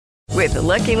With the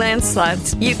Lucky Land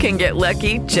Slots, you can get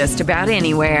lucky just about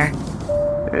anywhere.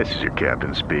 This is your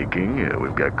captain speaking.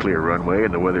 We've got clear runway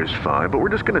and the weather's fine, but we're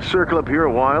just going to circle up here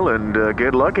a while and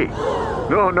get lucky.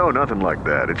 No, nothing like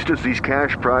that. It's just these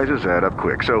cash prizes add up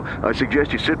quick. So I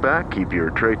suggest you sit back, keep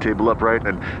your tray table upright,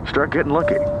 and start getting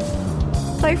lucky.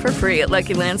 Play for free at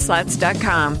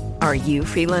LuckyLandSlots.com. Are you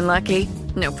feeling lucky?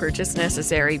 No purchase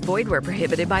necessary. Void where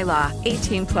prohibited by law.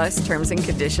 18 plus terms and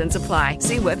conditions apply.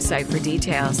 See website for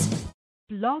details.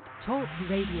 Blog Talk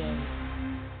Radio.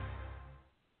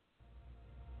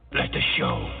 Let the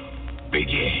show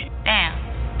begin. Damn,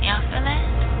 y'all feel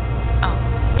it? Oh.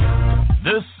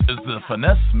 This is the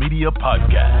FinesseMedia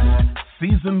Podcast,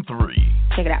 Season 3.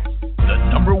 Check it out.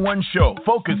 The #1 show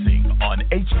focusing on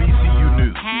HBCU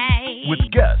news. Hey. With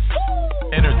guests,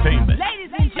 entertainment,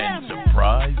 Ladies and gentlemen, and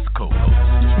surprise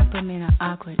co-hosts. put me in an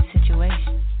awkward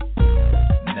situation.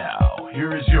 Now,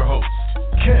 here is your host,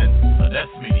 Ken,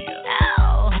 FinesseMedia.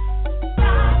 Oh.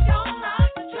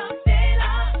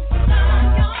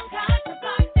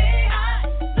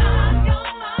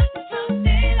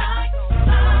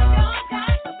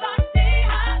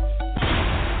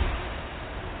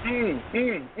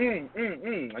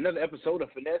 Another episode of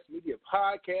FinesseMedia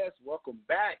Podcast. Welcome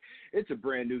back. It's a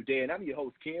brand new day, and I'm your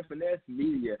host, Ken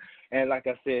FinesseMedia. And like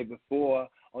I said before,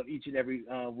 on each and every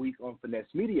week on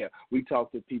FinesseMedia, we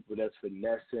talk to people that's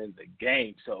finessing the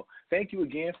game. So thank you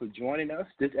again for joining us.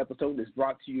 This episode is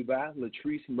brought to you by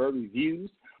Latrice Murray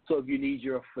Views. So if you need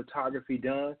your photography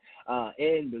done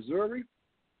in Missouri,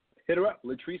 hit her up,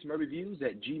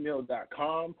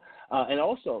 latricemurrayviews@gmail.com. And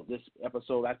also, this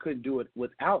episode, I couldn't do it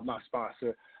without my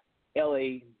sponsor,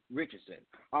 L.A. Richardson,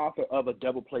 author of A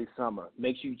Double Play Summer.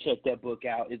 Make sure you check that book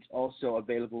out. It's also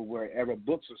available wherever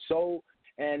books are sold.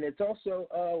 And it's also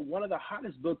one of the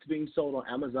hottest books being sold on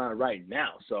Amazon right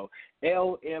now. So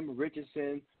L.M.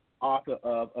 Richardson, author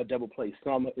of A Double Play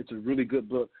Summer. It's a really good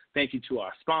book. Thank you to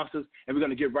our sponsors. And we're going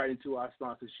to get right into our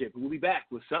sponsorship. We'll be back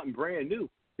with something brand new.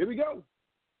 Here we go.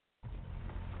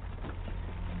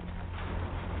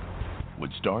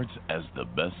 What starts as the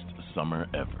best summer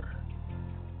ever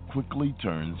quickly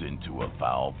turns into a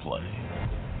foul play.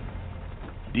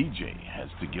 DJ has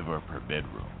to give up her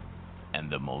bedroom and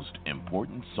the most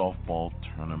important softball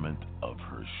tournament of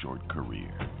her short career.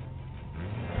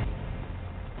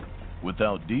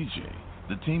 Without DJ,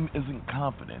 the team isn't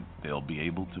confident they'll be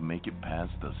able to make it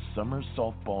past the summer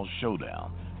softball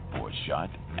showdown for a shot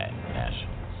at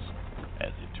nationals,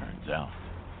 as it turns out.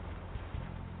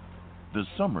 The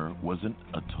summer wasn't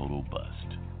a total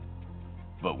bust,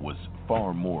 but was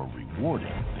far more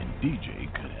rewarding than DJ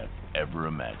could have ever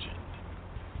imagined.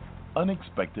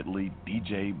 Unexpectedly,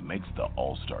 DJ makes the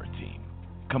All-Star team,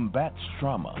 combats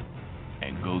trauma,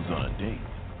 and goes on a date,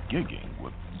 gigging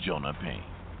with Jonah Payne.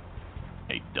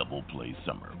 A Double Play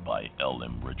Summer by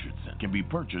L.M. Richardson can be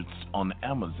purchased on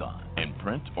Amazon in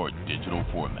print or digital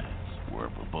formats,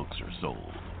 wherever books are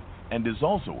sold, and is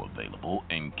also available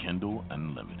in Kindle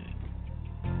Unlimited.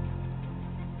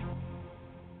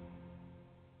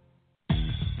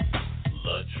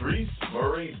 Latrice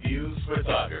Murray Views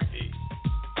Photography.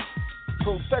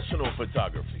 Professional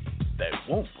photography that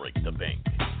won't break the bank.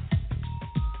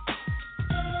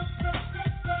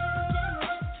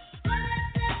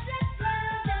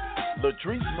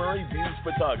 Latrice Murray Views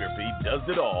Photography does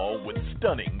it all with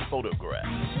stunning photographs.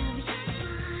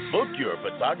 Book your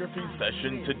photography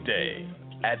session today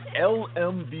at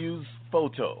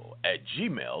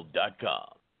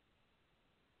lmviewsphoto@gmail.com.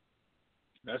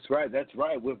 That's right.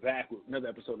 We're back with another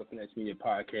episode of FinesseMedia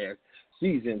Podcast,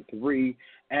 Season 3.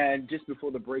 And just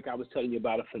before the break, I was telling you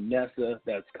about a finesser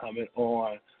that's coming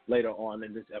on later on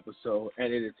in this episode.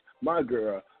 And it is my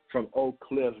girl from Oak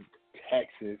Cliff,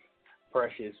 Texas,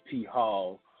 Precious P.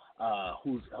 Hall,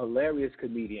 who's a hilarious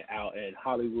comedian out in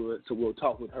Hollywood. So we'll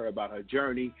talk with her about her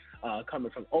journey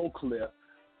coming from Oak Cliff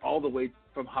all the way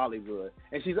from Hollywood.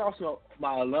 And she's also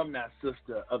my alumni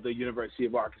sister of the University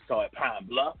of Arkansas at Pine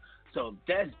Bluff. So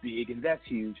that's big and that's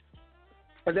huge.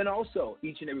 And then also,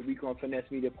 each and every week on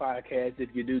FinesseMedia Podcast,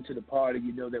 if you're new to the party,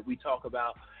 you know that we talk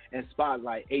about and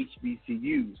spotlight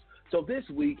HBCUs. So this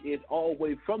week is all the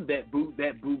way from that boot,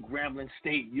 Grambling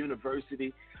State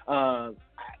University.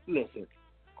 Listen,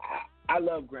 I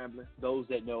love Grambling, those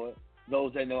that know it.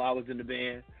 Those that know I was in the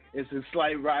band. It's a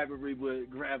slight rivalry with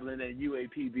Grambling and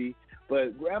UAPB,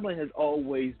 but Grambling has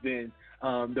always been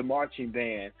the marching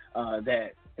band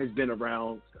that has been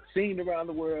around, seen around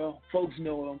the world. Folks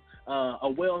know him. A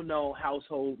well-known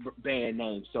household band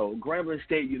name. So Grambling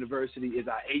State University is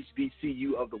our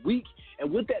HBCU of the week.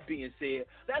 And with that being said,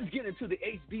 let's get into the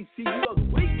HBCU of the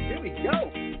week. Here we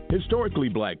go. Historically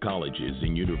black colleges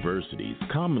and universities,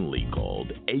 commonly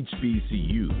called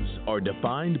HBCUs, are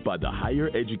defined by the Higher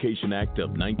Education Act of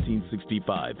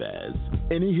 1965 as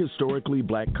any historically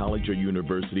black college or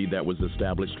university that was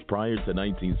established prior to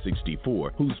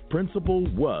 1964 whose principle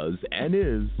was and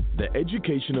is the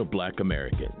education of black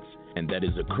Americans, and that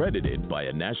is accredited by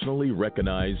a nationally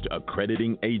recognized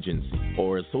accrediting agency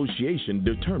or association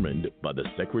determined by the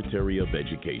Secretary of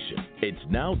Education. It's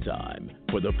now time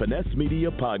for the Finesse Media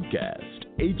Podcast,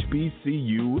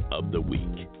 HBCU of the Week.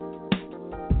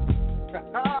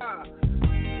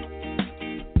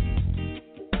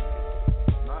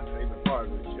 My favorite part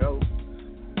of the show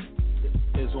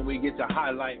is when we get to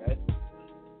highlight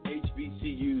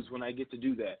HBCUs, when I get to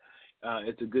do that.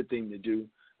 It's a good thing to do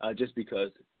just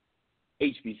because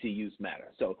HBCUs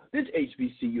matter. So this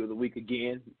HBCU of the week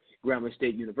again, Grambling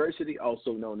State University,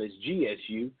 also known as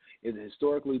GSU, is a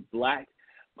historically black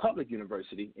public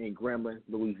university in Grambling,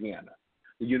 Louisiana.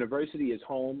 The university is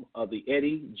home of the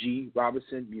Eddie G.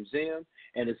 Robertson Museum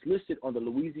and is listed on the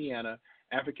Louisiana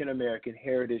African American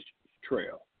Heritage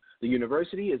Trail. The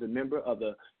university is a member of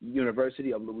the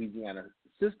University of Louisiana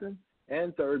System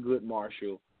and Thurgood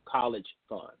Marshall College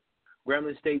Fund.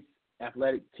 Grambling State's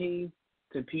athletic team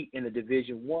compete in the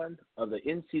Division I of the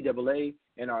NCAA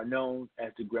and are known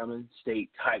as the Grambling State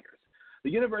Tigers.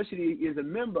 The university is a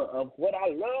member of what I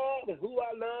love and who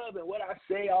I love and what I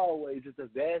say always is the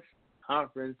best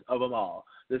conference of them all,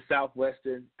 the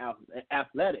Southwestern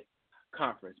Athletic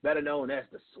Conference, better known as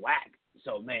the SWAC.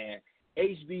 So, man,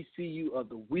 HBCU of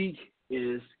the week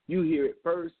is, you hear it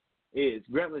first, is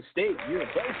Grambling State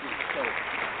University. So,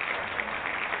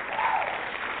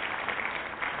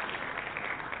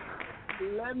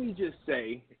 let me just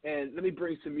say, and let me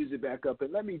bring some music back up,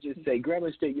 and let me just say,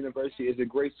 Grambling State University is a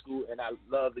great school, and I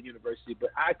love the university,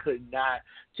 but I could not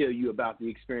tell you about the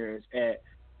experience at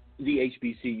the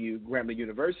HBCU, Grambling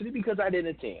University, because I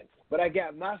didn't attend. But I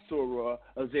got my soror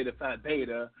of Zeta Phi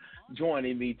Beta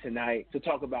joining me tonight to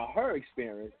talk about her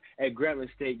experience at Grambling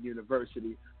State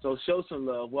University. So show some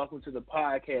love. Welcome to the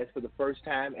podcast for the first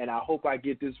time, and I hope I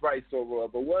get this right,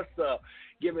 soror. But what's up?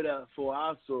 Give it up for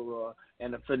our soror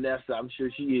and the finesse, I'm sure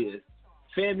she is,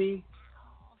 Femi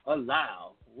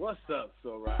Alao. What's up,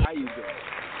 soror? How you doing?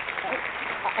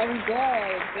 I'm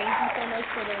good. Thank you so much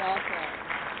for the welcome.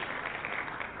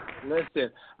 Listen,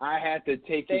 I had to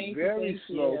take it very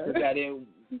slow because I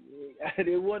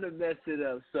didn't want to mess it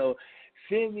up. So,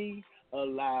 Femi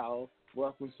Alao,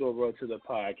 welcome, soror, to the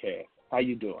podcast. How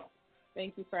you doing?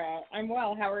 Thank you, Fred. I'm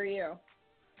well. How are you?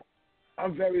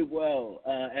 I'm very well,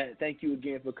 and thank you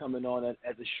again for coming on at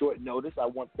a short notice. I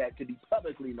want that to be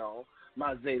publicly known.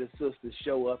 My Zeta sisters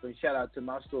show up, and shout out to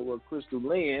my soror, Crystal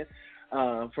Lynn,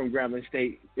 from Grambling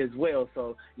State as well.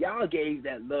 So y'all gave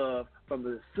that love from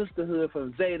the sisterhood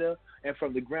from Zeta and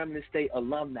from the Grambling State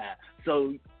alumni.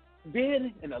 So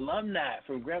being an alumni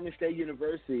from Grambling State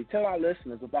University, tell our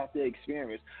listeners about their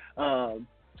experience.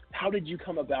 How did you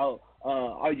come about?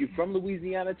 Are you from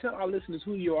Louisiana? Tell our listeners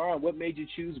who you are and what made you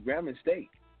choose Grambling State.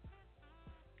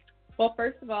 Well,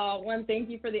 first of all, thank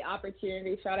you for the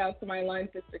opportunity. Shout out to my line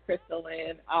sister, Crystal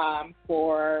Lynn,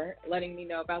 for letting me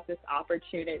know about this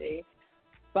opportunity.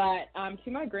 But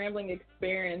to my Grambling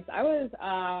experience, I was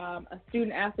a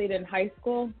student athlete in high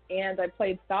school, and I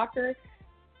played soccer,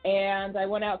 and I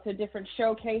went out to different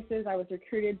showcases. I was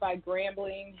recruited by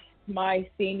Grambling my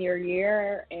senior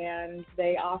year, and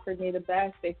they offered me the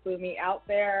best. They flew me out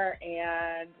there,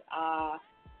 and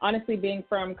honestly, being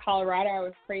from Colorado, I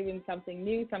was craving something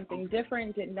new, something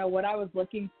different, didn't know what I was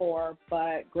looking for,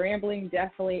 but Grambling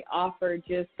definitely offered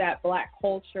just that black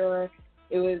culture.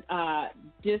 It was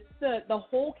just the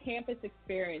whole campus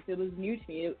experience. It was new to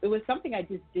me. It was something I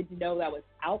just didn't know that was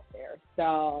out there.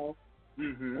 So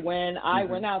when I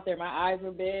went out there, my eyes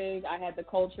were big. I had the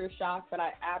culture shock, but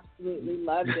I absolutely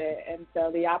loved it. And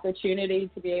so the opportunity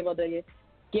to be able to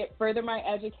get further my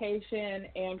education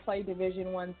and play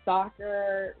Division I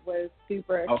soccer was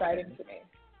super exciting to me.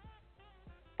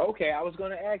 Okay, I was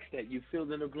going to ask that. You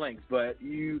filled in the blanks, but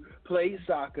you played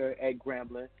soccer at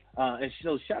Grambling. And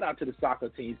so shout out to the soccer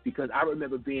teams, because I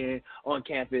remember being on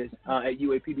campus at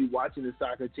UAPB watching the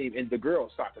soccer team, and the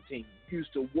girls' soccer team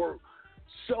used to work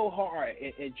so hard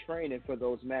in training for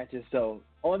those matches. So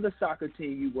on the soccer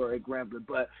team you were at Grambling,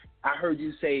 but I heard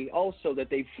you say also that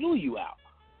they flew you out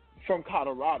from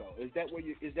Colorado. Is that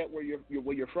where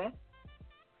you're from?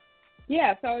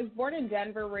 Yeah, so I was born in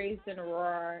Denver, raised in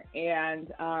Aurora,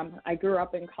 and I grew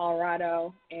up in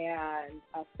Colorado, and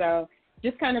so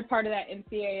just kind of part of that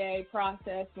NCAA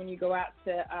process when you go out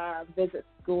to visit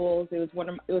schools. It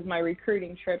was my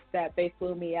recruiting trip that they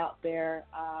flew me out there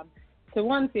to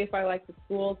one, see if I liked the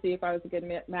school, see if I was a good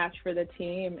match for the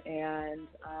team, and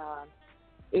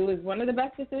it was one of the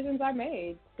best decisions I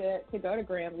made to go to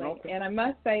Grambling. Okay. And I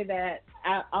must say that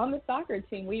on the soccer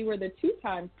team, we were the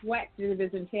 2-time SWAC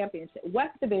Division championship,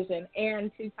 West Division, and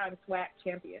 2-time SWAC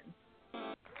champions.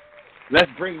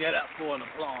 Let's bring that up for an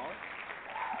applause.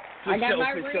 I got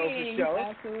my ring.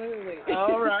 Absolutely.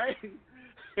 All right.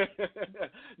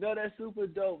 No, that's super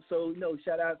dope. So,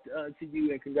 shout out to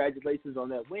you and congratulations on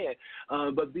that win.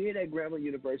 But being at Grambling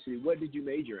University, what did you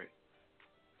major in?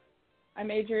 I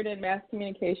majored in mass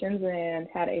communications and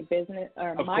had a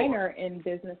minor in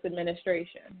business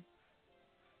administration.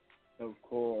 Of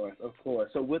course.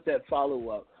 So with that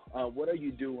follow-up, what are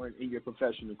you doing in your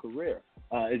professional career?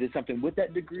 Is it something with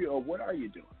that degree, or what are you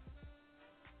doing?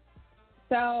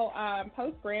 So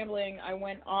post-Grambling, I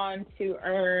went on to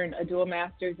earn a dual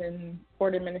master's in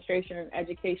sport administration and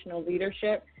educational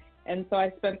leadership. And so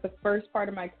I spent the first part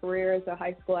of my career as a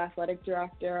high school athletic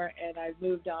director, and I've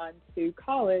moved on to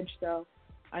college. So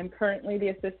I'm currently the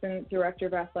assistant director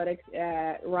of athletics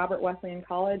at Robert Wesleyan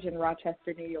College in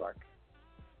Rochester, New York.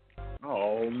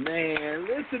 Oh, man,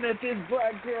 listen at this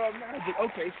black girl magic.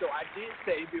 Okay, so I did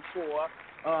say before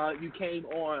you came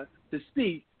on to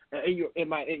speak in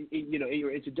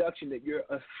your introduction that you're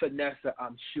a finesser,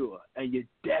 I'm sure, and you're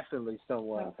definitely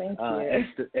someone. Oh, thank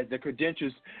you. As the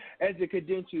credentials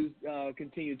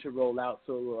continue to roll out,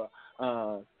 so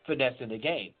finessing the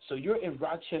game. So you're in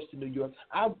Rochester, New York.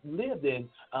 I lived in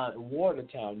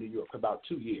Watertown, New York, for about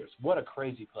 2 years. What a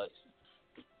crazy place!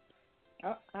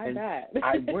 Oh, I bet.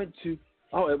 I went to.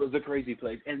 Oh, it was a crazy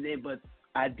place, but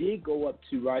I did go up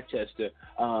to Rochester.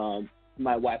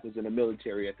 My wife was in the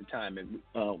military at the time, and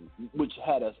which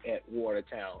had us at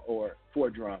Watertown or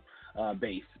Fort Drum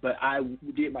base. But I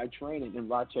did my training in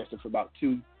Rochester for about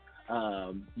 2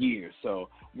 years. So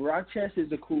Rochester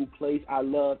is a cool place. I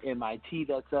love MIT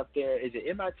that's up there. Is it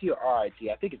MIT or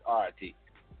RIT? I think it's RIT.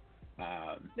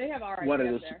 They have RIT one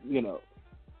of up the, there.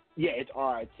 Yeah, it's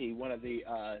RIT, one of the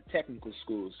technical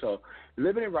schools. So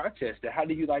living in Rochester, how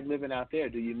do you like living out there?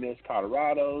 Do you miss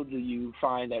Colorado? Do you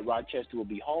find that Rochester will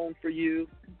be home for you?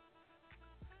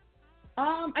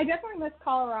 I definitely miss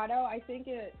Colorado. I think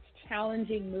it's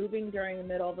challenging moving during the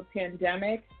middle of a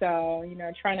pandemic. So,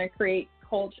 trying to create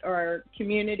culture or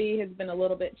community has been a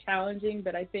little bit challenging,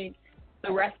 but I think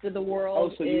the rest of the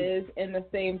world is in the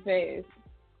same phase.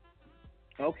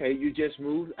 Okay, you just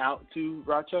moved out to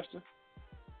Rochester?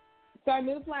 So I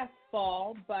moved last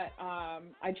fall, but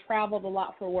I traveled a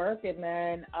lot for work, and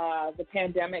then the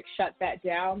pandemic shut that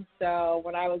down. So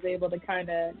when I was able to kind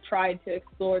of try to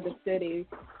explore the city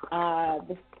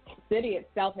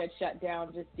itself had shut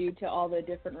down just due to all the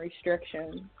different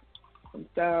restrictions. And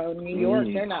so New York,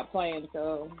 they're not playing,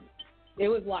 so it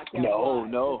was locked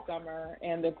down this summer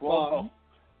and this fall.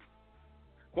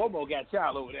 Cuomo got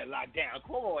y'all over there locked down.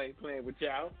 Cuomo ain't playing with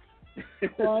y'all.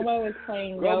 Cuomo is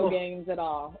playing no games at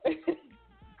all.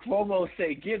 Cuomo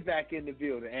say, get back in the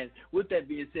building. And with that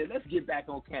being said, let's get back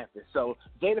on campus. So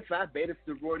Zeta Phi Beta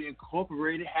Sorority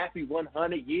Incorporated, happy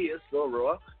 100 years,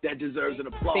 Soror. That deserves an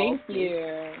applause. Thank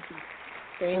you.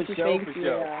 Thank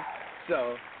you.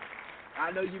 So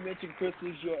I know you mentioned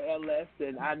Crystal's your LS,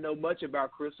 and I know much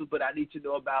about Crystal, but I need to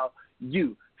know about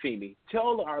you, Femi.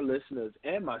 Tell our listeners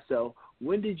and myself,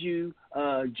 when did you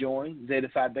join Zeta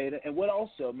Phi Beta, and what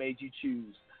also made you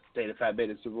choose Zeta Phi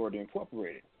Beta Sorority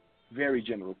Incorporated? Very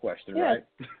general question, right?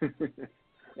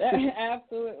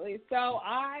 Absolutely. So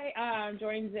I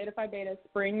joined Zeta Phi Beta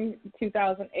spring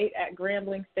 2008 at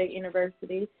Grambling State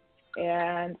University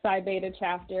and Psi Beta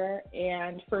chapter.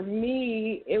 And for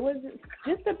me, it was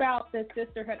just about the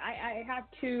sisterhood. I have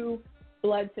 2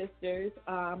 blood sisters.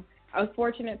 I was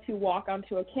fortunate to walk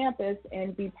onto a campus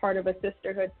and be part of a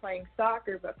sisterhood playing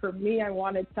soccer, but for me, I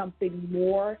wanted something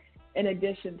more in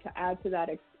addition to add to that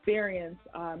experience,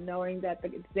 knowing that the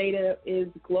Zeta is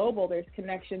global. There's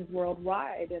connections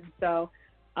worldwide. And so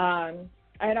I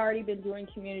had already been doing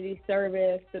community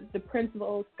service, the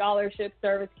principal scholarship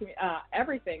service,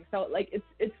 everything. So,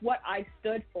 it's what I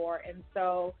stood for. And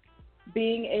so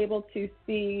being able to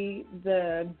see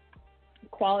the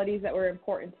qualities that were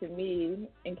important to me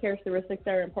and characteristics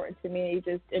that were important to me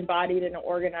just embodied in an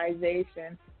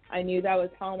organization, I knew that was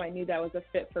home. I knew that was a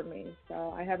fit for me.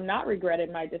 So I have not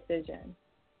regretted my decision.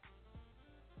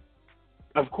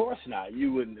 Of course not.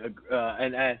 You wouldn't.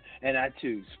 And I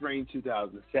too. Spring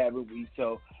 2007.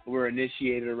 We're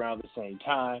initiated around the same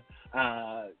time.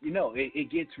 It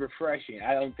gets refreshing.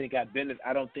 I don't think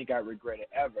I regret it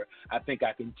ever. I think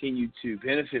I continue to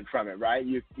benefit from it. Right?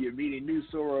 You're meeting new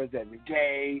sorors every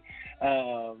day.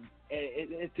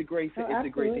 It's a great thing. It's a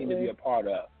great thing to be a part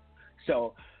of.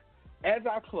 So, as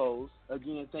I close,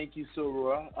 again, thank you,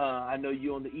 Soror. I know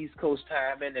you're on the East Coast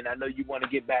timing, and I know you want to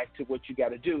get back to what you got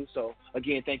to do. So,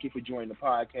 again, thank you for joining the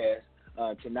podcast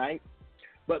tonight.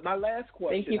 But my last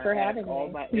question, thank you for having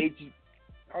me.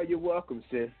 You're welcome,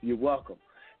 sis. You're welcome.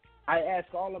 I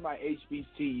ask all of my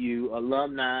HBCU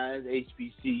alumni,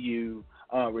 HBCU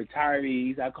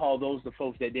retirees. I call those the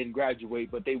folks that didn't graduate,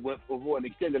 but they went for more an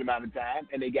extended amount of time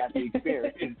and they got the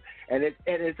experience. and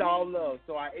it's all love.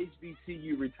 So our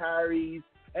HBCU retirees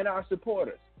and our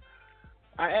supporters.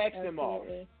 I ask them all,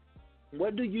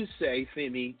 what do you say,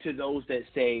 Femi, to those that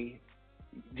say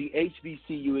the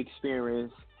HBCU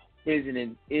experience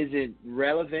isn't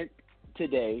relevant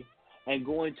today, and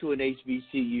going to an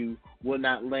HBCU will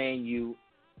not land you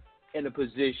in a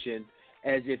position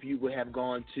as if you would have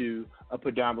gone to a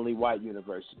predominantly white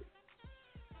university?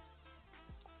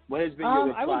 What has been your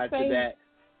reply to that?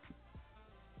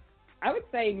 I would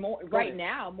say right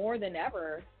now, more than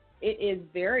ever, it is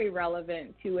very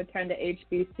relevant to attend a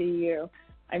HBCU.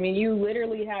 I mean, you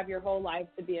literally have your whole life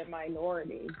to be a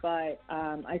minority, but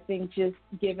I think just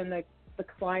given the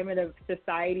climate of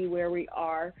society where we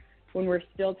are, when we're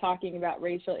still talking about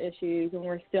racial issues, when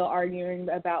we're still arguing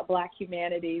about Black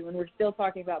humanity, when we're still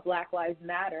talking about Black Lives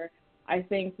Matter, I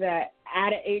think that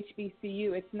at a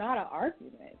HBCU, it's not an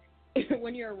argument.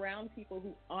 When you're around people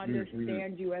who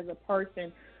understand you as a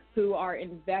person, who are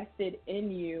invested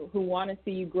in you, who want to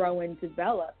see you grow and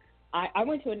develop. I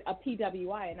went to a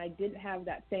PWI, and I didn't have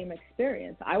that same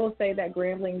experience. I will say that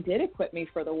Grambling did equip me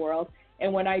for the world,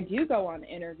 and when I do go on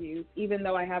interviews, even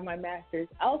though I have my master's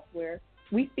elsewhere,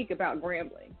 we speak about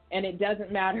Grambling, and it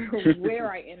doesn't matter where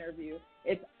I interview.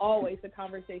 It's always the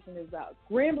conversation is about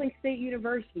Grambling State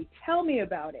University. Tell me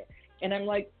about it. And I'm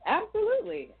like,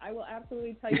 absolutely. I will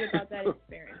absolutely tell you about that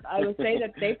experience. I will say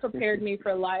that they prepared me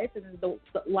for life and the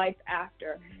life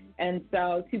after. And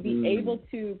so to be able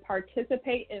to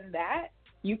participate in that,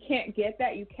 you can't get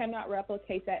that. You cannot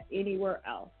replicate that anywhere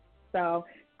else. So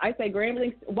I say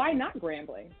Grambling. Why not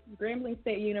Grambling? Grambling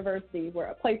State University,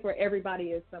 a place where everybody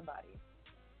is somebody.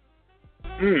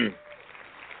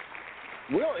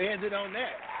 We'll end it on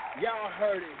that. Y'all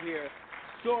heard it here.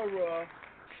 Soror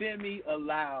Femi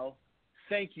Alao,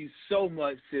 thank you so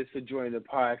much, sis, for joining the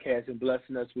podcast and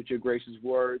blessing us with your gracious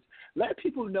words. Let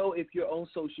people know if you're on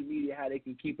social media how they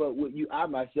can keep up with you. I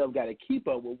myself got to keep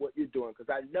up with what you're doing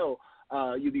because I know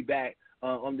you'll be back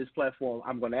on this platform.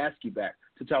 I'm going to ask you back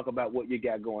to talk about what you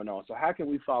got going on. So how can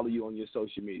we follow you on your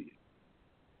social media?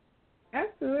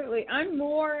 Absolutely. I'm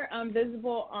more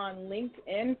visible on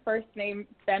LinkedIn. First name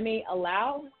Femi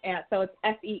Alao, and so it's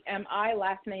Femi.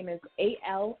 Last name is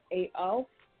Alao,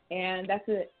 and that's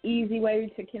an easy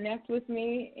way to connect with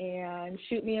me and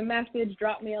shoot me a message,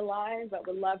 drop me a line. But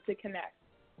would love to connect.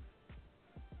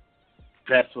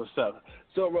 That's what's up.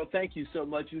 So, thank you so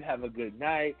much. You have a good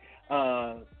night,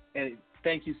 and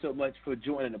thank you so much for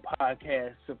joining the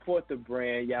podcast. Support the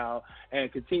brand, y'all,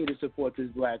 and continue to support this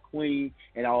Black queen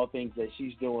and all things that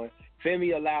she's doing. Femi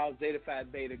Alao, Zeta Phi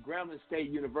Beta, Grambling State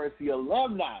University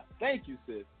alumni. Thank you,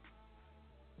 sis.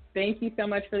 Thank you so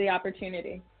much for the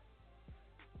opportunity.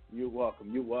 You're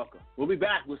welcome. You're welcome. We'll be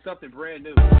back with something brand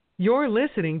new. You're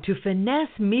listening to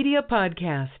Finesse Media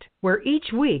Podcast, where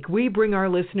each week we bring our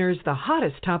listeners the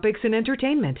hottest topics in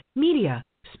entertainment, media,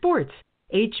 sports,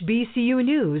 HBCU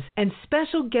news, and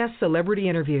special guest celebrity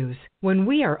interviews. When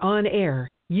we are on air,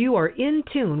 you are in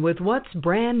tune with what's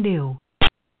brand new.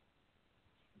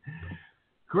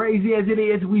 Crazy as it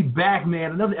is, we back,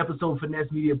 man. Another episode of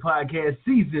Finesse Media Podcast,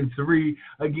 Season 3.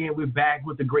 Again, we're back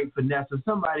with the great Finesse,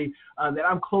 somebody that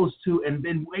I'm close to and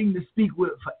been waiting to speak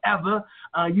with forever.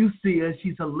 You see her.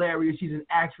 She's hilarious. She's an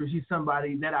actress. She's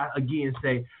somebody that I, again,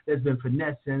 say that's been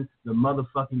finessing the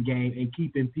motherfucking game and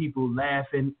keeping people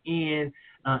laughing in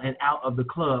and out of the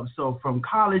club. So from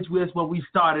college, that's where we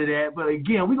started at. But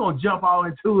again, we're going to jump all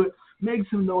into it. Make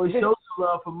some noise, show some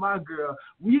love for my girl.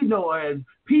 We know her as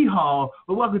P Hall,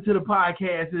 but welcome to the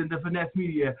podcast in the Finesse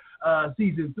Media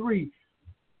Season 3.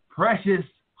 Precious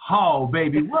Hall,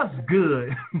 baby. What's good?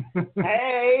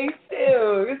 Hey,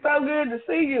 Stu. It's so good to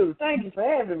see you. Thank you for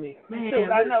having me. Man,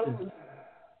 Stu, I know.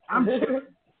 I'm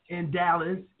in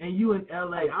Dallas, and you in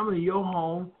L.A. I'm in your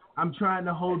home. I'm trying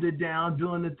to hold it down,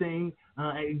 doing the thing.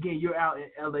 And again, you're out in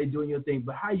L.A. doing your thing.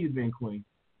 But how you been, Queen?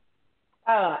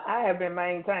 I have been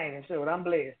maintaining. Sure, I'm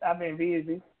blessed. I've been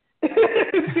busy.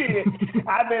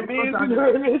 I've been busy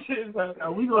doing this shit. So,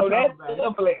 that's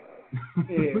a blessing.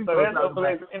 Yeah, so that's a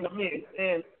blessing in the midst.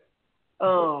 And I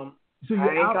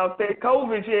ain't caught that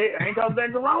COVID yet. I ain't caught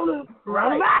that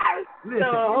coronavirus.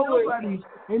 Listen,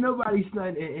 ain't nobody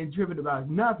stunting and tripping about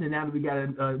nothing now that we got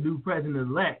a new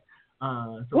president-elect.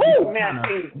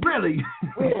 Really?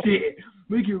 Shit.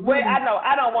 We can really, I know.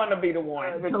 I don't want to be the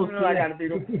one, but you know I got to be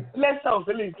the one. Let's toast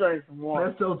at least drink some water.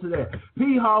 Let's toast to that.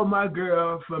 P. Hall, my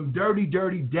girl, from dirty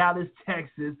Dallas,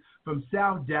 Texas, from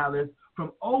South Dallas,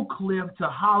 from Oak Cliff to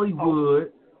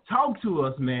Hollywood. Talk to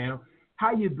us, man.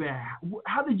 How you been?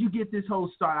 How did you get this whole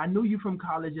start? I knew you from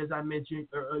college, as I mentioned,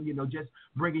 just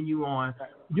bringing you on.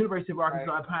 University of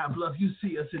Arkansas at Pine Bluff. You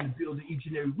see us in the building each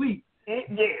and every week.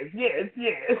 Yes.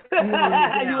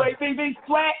 UAPB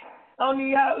swag on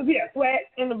the house. Yeah, swag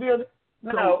in the building.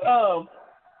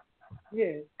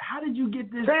 How did you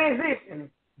get this transition?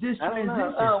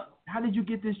 How did you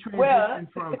get this transition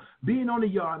from being on the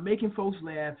yard, making folks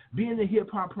laugh, being the hip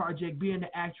hop project, being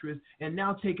the actress, and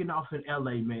now taking off in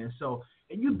LA, man? So,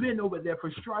 and you've been over there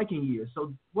for striking years.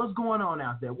 So, what's going on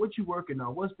out there? What you working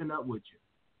on? What's been up with you?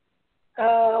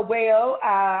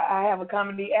 I have a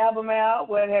comedy album out,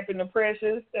 What Happened to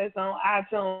Precious, that's on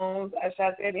iTunes. I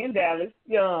shot that in Dallas,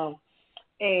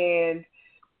 and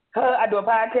I do a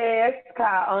podcast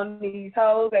called On These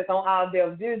Hoes, that's on All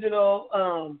Deaf Digital,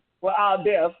 All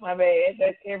Deaf, my bad,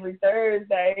 that's every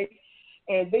Thursday,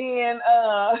 and then,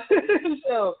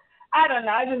 so, I don't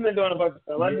know, I just been doing a bunch of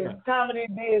stuff. I do comedy,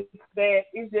 this, that,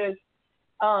 it's just,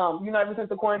 ever since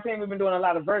the quarantine, we've been doing a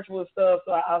lot of virtual stuff.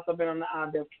 So I also been on the All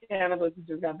Deaf Cannabis. We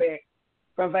just got back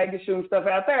from Vegas shooting stuff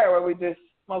out there where we just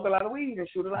smoke a lot of weed and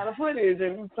shoot a lot of footage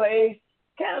and we play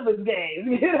cannabis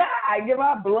games. I give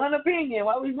my blunt opinion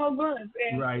while we smoke blunts.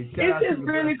 And it's just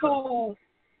really cool.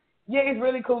 Yeah, it's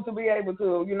really cool to be able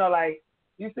to, like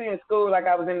you see in school, like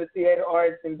I was in the theater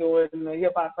arts and doing the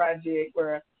hip hop project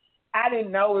where I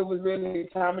didn't know it was really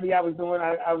comedy I was doing.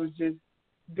 I was just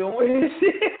doing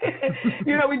shit.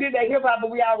 We did that hip hop,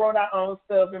 but we all wrote our own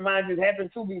stuff, and mine just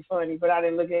happened to be funny, but I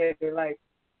didn't look at it like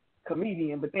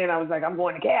comedian. But then I was like, I'm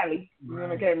going to Cali.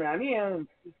 And I came around here and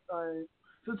started.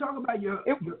 So talk about your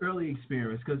early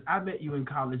experience, because I met you in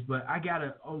college, but I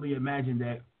gotta only imagine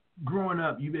that growing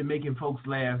up, you've been making folks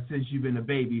laugh since you've been a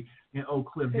baby in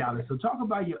Oak Cliff, Dallas. So talk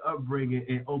about your upbringing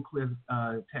in Oak Cliff,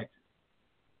 Texas.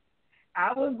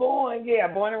 I was born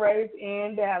and raised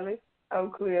in Dallas,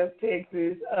 Oak Cliff,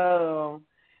 Texas.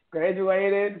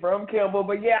 Graduated from Kimball,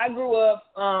 but I grew up.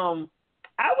 I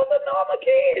was a normal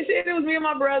kid. Shit, it was me and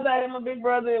my brother. I had my big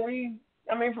brother, and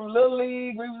from Little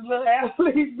League, we was little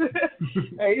athletes.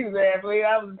 He was an athlete.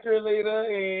 I was a cheerleader,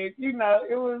 and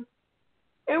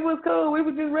it was cool. We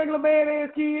were just regular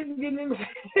badass kids getting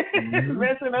in,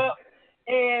 messing up,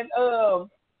 and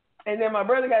then my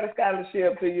brother got a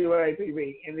scholarship to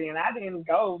UAPB, and then I didn't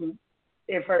go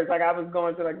at first. Like I was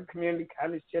going to like a community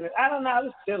college chilling. I don't know. I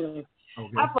was chilling.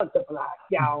 Okay. I fucked up a lot,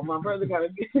 y'all. My brother got to.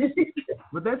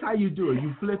 But that's how you do it.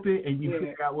 You flip it and you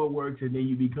figure out what works, and then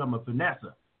you become a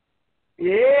finesser.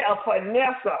 Yeah, a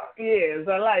finesser. Yes,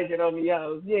 I like it on the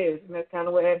y'all. Yes, and that's kind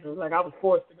of what happened. Like I was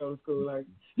forced to go to school. Like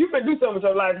you better do something with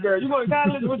your life, girl. You going to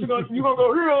college? What you gonna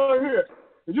go here or here?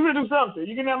 But you better do something.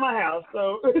 You get out of my house.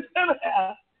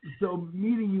 So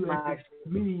meeting you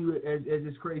as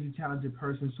this crazy talented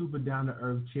person, super down to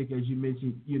earth chick, as you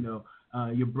mentioned,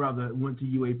 your brother went to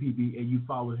UAPB and you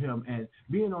followed him, and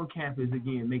being on campus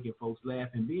again, making folks laugh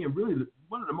and being really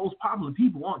one of the most popular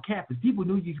people on campus. People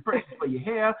knew you practice for your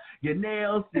hair, your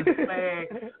nails, your swag,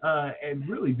 and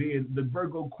really being the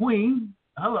Virgo queen.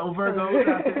 Hello, Virgos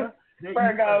out there.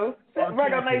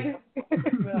 Virgo Nation.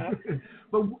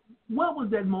 But what was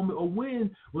that moment, or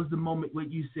when was the moment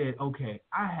when you said, okay,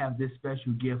 I have this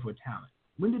special gift for talent?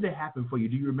 When did it happen for you?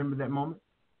 Do you remember that moment?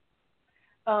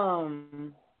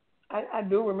 I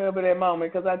do remember that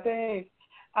moment because I think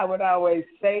I would always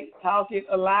talk it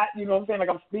a lot, you know what I'm saying? Like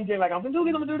I'm speaking, like I'm going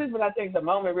to do this, but I think the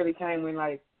moment really came when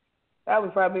that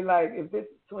was probably if this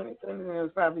is 2020, it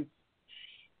was probably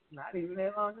not even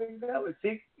that long ago.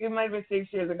 It might have been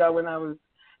 6 years ago when I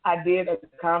did a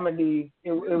comedy.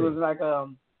 It was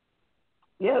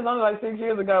it was only 6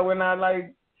 years ago when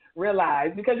I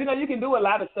realized, because you can do a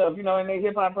lot of stuff, in the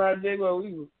hip hop project where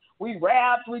we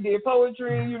rapped, we did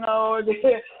poetry,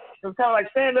 it was kind of like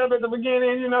stand up at the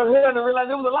beginning, and realize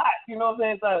it was a lot, you know what I'm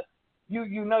saying? So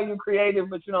you're creative,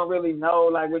 but you don't really know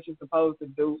what you're supposed to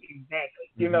do exactly.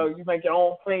 Mm-hmm. You make your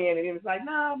own plan, and it's like,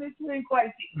 no, bitch, you ain't quite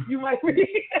it. You might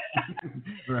be.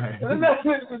 Right. How about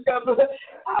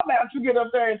you get up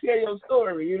there and tell your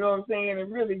story? You know what I'm saying,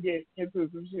 and really get into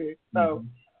some shit. So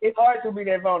it's hard to be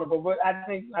that vulnerable. But I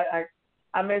think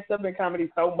I messed up in comedy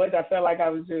so much. I felt like I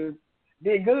was just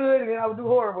did good, and then I would do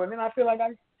horrible, and then I feel like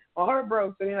my heart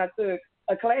broke. So then I took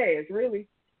a class, really,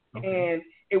 and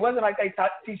it wasn't like they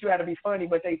teach you how to be funny,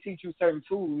 but they teach you certain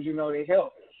tools, you know, that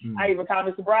help. I even called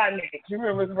Mr. Broadneck. You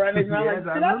remember Mr. Broadneck? And I'm like,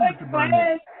 did I take a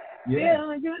class? Yeah, I'm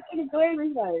like, did I take a class?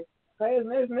 He's like, class,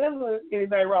 there's never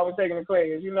anything wrong with taking a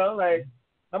class, you know? Like,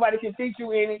 nobody can teach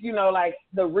you any, you know, like,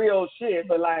 the real shit,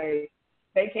 but, like,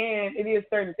 it is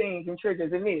certain things and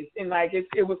triggers in this. And, like,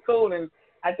 it was cool. And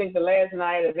I think the last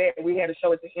night of that, we had a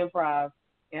show at the Improv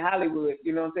in Hollywood,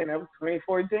 you know what I'm saying? That was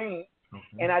 2014.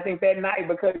 And I think that night,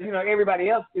 because, you know, everybody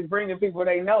else is bringing people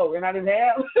they know, and I didn't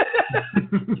have...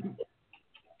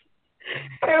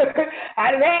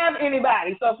 I didn't have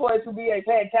anybody, so for it to be a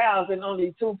packed house and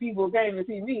only 2 people came to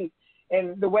see me,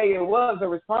 and the way it was, the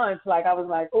response, like I was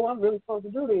like, oh, I'm really supposed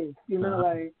to do this, you know,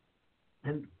 like,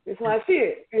 and it's my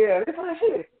shit. Yeah, it's my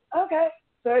shit. Okay.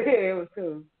 So yeah, it was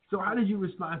cool. So how did you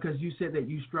respond? Because you said that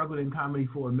you struggled in comedy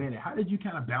for a minute. How did you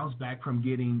kind of bounce back from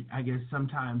getting, I guess,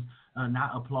 sometimes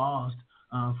not applauded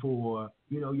for,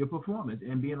 you know, your performance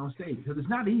and being on stage? Because it's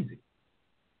not easy.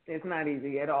 It's not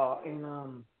easy at all,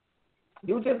 and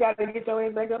you just got to get your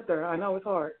ass back up there. I know it's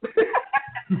hard.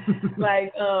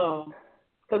 Like, because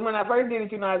when I first did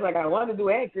it, you know, I was like, I wanted to do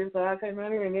acting, so I came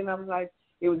out here, and then I was like,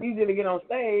 it was easy to get on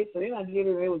stage, so then I did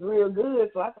it, and it was real good,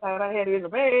 so I thought I had it in the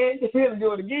bag. Then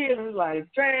do it again, it was like,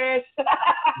 trash.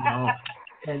 No.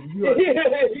 And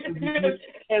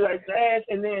like, trash,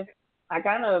 and then I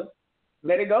kind of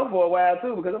let it go for a while,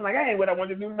 too, because I'm like, I ain't what I want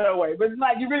to do no way. But it's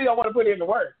like, you really don't want to put in the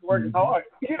work. The work is hard.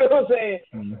 You know what I'm saying?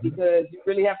 Because you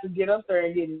really have to get up there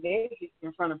and get naked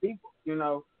in front of people. You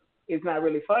know, it's not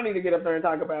really funny to get up there and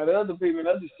talk about other people and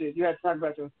other shit. You have to talk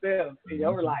about yourself and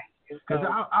your life. Because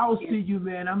I'll see you,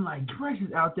 man. I'm like,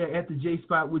 Precious out there at the J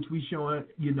Spot, which we showing,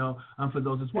 you know, for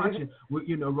those that's watching,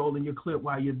 you know, rolling your clip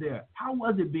while you're there. How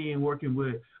was it working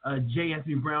with J.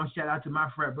 Anthony Brown? Shout out to my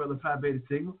frat brother, Phi Beta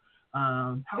Sigma.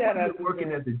 How was it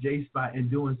working at the J Spot and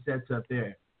doing sets up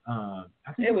there? I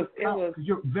think it was.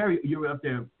 You're up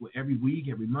there every week,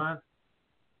 every month.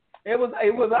 It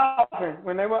was often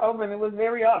when they were open. It was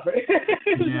very often.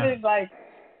 It's like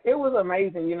it was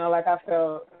amazing. You know, like I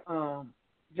felt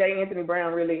J. Anthony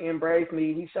Brown really embraced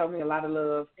me. He showed me a lot of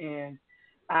love, and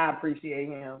I appreciate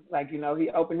him. Like, you know, he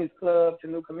opened his club to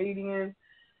new comedians.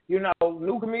 You know,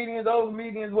 new comedians, old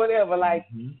comedians, whatever. Like,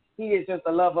 he is just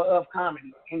a lover of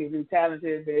comedy, and he's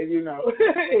talented. You know,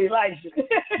 he likes it,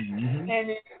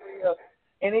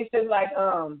 and it's just like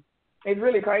it's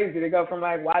really crazy to go from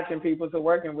like watching people to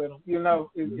working with them. You know,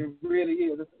 it really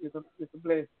is. It's a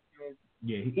blessing.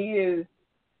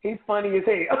 He's funny as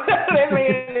hell. That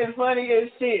man is funny as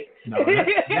shit. No,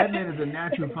 that man is a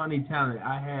natural funny talent.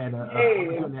 I had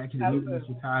actually lived in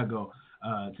Chicago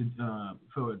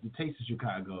for the Taste of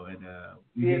Chicago, and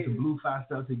we did some Blue 5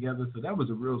 stuff together. So that was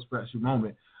a real special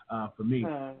moment for me.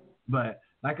 But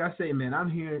like I say, man, I'm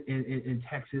here in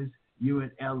Texas. You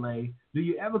in LA. Do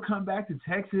you ever come back to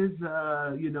Texas,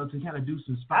 you know, to kind of do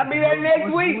some spots? I'll be there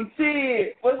next week.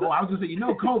 Shit. I was going to say, you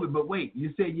know, COVID, but wait,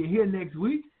 you said you're here next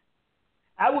week?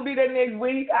 I will be there next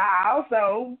week. I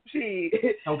also,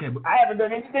 okay, but I haven't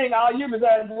done anything all year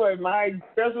besides my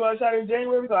special I shot in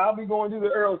January, so I'll be going to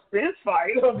the Earl Spence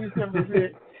fight on December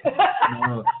 5th.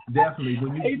 No, definitely.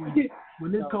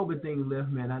 When this COVID thing left,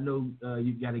 man, I know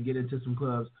you got to get into some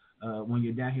clubs when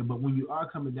you're down here. But when you are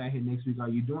coming down here next week, are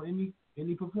you doing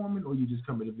any performing, or you just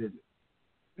coming to visit?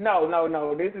 No.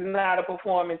 This is not a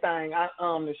performing thing.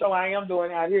 The show I am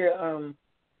doing out here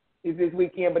is this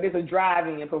weekend, but it's a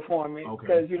drive-in performance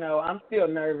because, you know, I'm still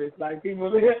nervous. Like, people,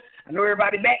 I know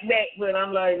everybody back, but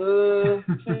I'm like,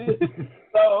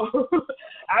 So,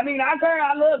 I mean, I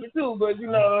love it too, but, you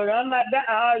know, I'm not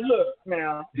that. Look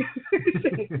now.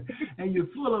 And you're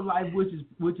full of life, which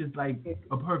is like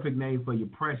a perfect name for your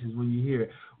Precious when you hear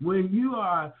it. When you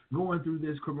are going through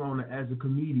this corona as a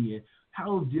comedian,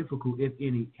 how difficult, if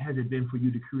any, has it been for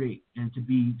you to create and to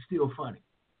be still funny?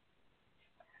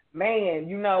 Man,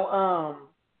 you know,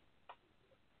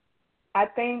 I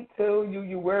think too,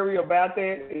 you worry about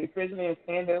that, especially in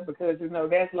stand-up, because, you know,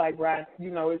 that's like, right,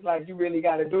 you know, it's like you really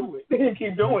got to do it and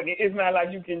keep doing it. It's not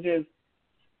like you can just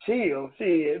chill,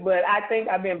 shit. But I think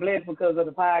I've been blessed because of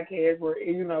the podcast where,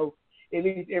 you know, at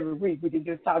least every week we can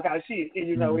just talk our shit and,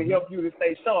 you know, it helps you to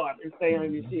stay sharp and stay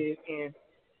on your shit. And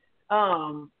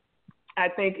I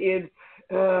think it's,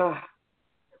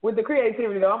 with the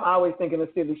creativity, though, I'm always thinking of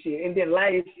silly shit. And then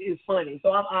life is funny.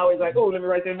 So I'm always like, oh, let me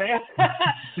write that down.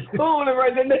 Let me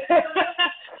write that down.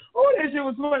 oh, that shit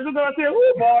was funny. So I said,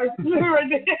 oh, bars, right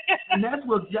there. And that's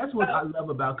what I love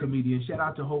about comedians. Shout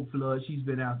out to Hope Flood. She's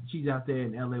out there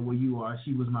in LA where you are.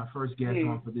 She was my first guest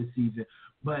on for this season.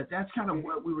 But that's kind of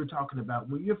what we were talking about.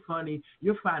 When you're funny,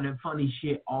 you're finding funny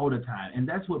shit all the time. And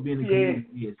that's what being a comedian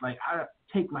is. Like, I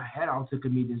take my hat off to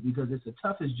comedians because it's the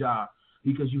toughest job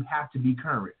because you have to be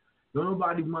current. Don't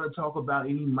nobody want to talk about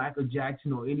any Michael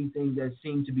Jackson or anything that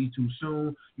seemed to be too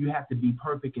soon. You have to be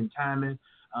perfect in timing.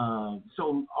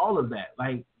 So all of that,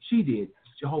 like she did.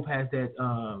 Hope has that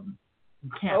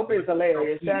camp. Hope is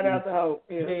hilarious. Shout out to Hope.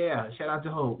 Yeah, shout out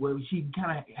to Hope. Well, she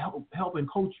kind of helping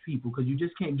coach people because you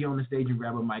just can't get on the stage and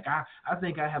grab a mic. I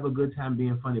think I have a good time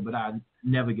being funny, but I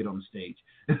never get on the stage.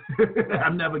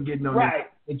 I'm never getting on there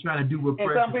and trying to do what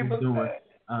Precious is doing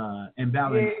and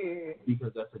balance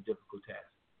because that's a difficult task.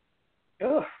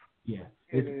 Ugh. Yeah,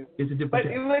 it's a different. But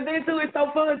then too, it's so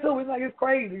fun too. It's like it's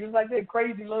crazy. It's like that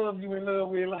crazy love you in love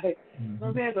with. Like, you know what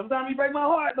I'm saying? Sometimes you break my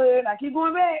heart, but I keep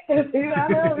going back. I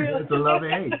love you. It's a love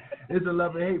and hate. It's a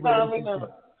love and hate.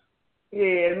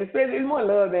 Yeah, and especially it's more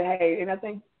love than hate. And I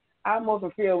think I most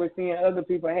feel with seeing other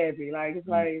people happy. Like it's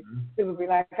like people be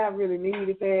like, I really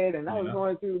needed that, and I was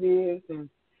going through this, and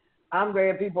I'm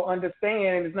glad people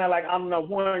understand. It's not like I'm the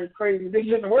one crazy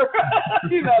bitch in the world.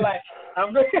 You know, like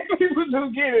I'm glad people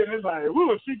do get it. It's like,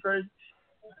 whoa, she crazy.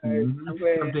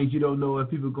 Some things you don't know if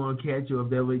people going to catch you, if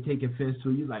they'll really take offense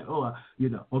to you. Like,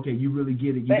 okay, you really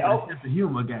get it. You got a sense of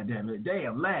humor, goddammit.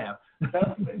 Damn, laugh.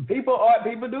 People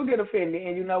do get offended,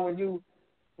 and you know when you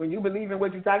believe in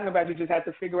what you're talking about, you just have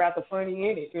to figure out the funny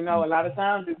in it. You know, a lot of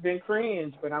times it's been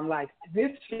cringe, but I'm like,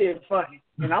 this shit funny,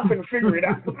 and I'm gonna figure it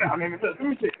out. I mean,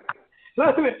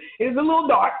 it's a little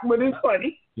dark, but it's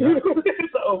funny. Yeah.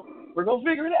 So we're gonna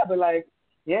figure it out. But like,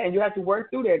 yeah, and you have to work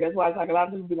through that. That's why it's like a lot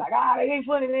of people be like, it ain't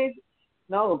funny.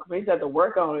 No, you have to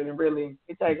work on it, and really,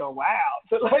 it takes a while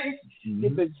to like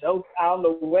get the jokes out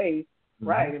of the way,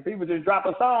 right? And people just drop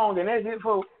a song, and that's it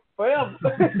for forever.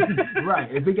 Right.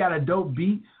 If it got a dope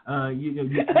beat,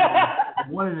 you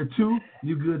one and a two,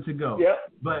 you're good to go. Yep.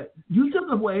 But you took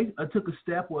a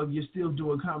step, well, you're still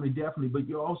doing comedy, definitely, but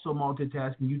you're also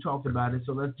multitasking. You talked about it,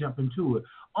 so let's jump into it.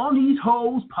 On These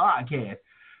Hoes podcast,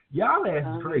 y'all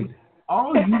ass is crazy.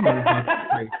 All you motherfuckers are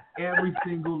crazy. Every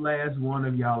single last one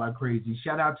of y'all are crazy.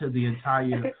 Shout out to the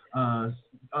entire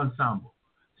ensemble.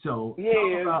 So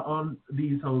talk about On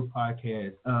These Hoes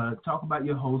podcast. Talk about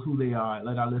your hosts, who they are,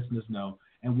 let our listeners know,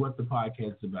 and what the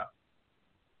podcast is about.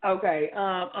 Okay.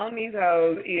 On These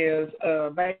Hoes is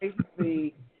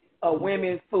basically a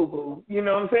women's FUBU. You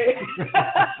know what I'm saying?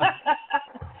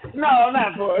 No,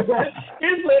 not for it.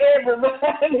 It's for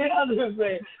everybody. I'm just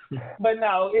saying. But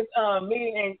no, it's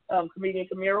me and comedian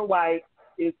Kamira White.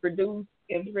 It's produced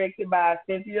and directed by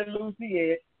Cynthia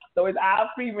Luciette. So it's all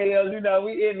females, you know,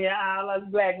 we in there, all us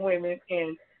black women,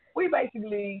 and we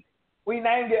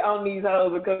named it On These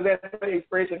Hoes because that's the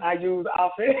expression I use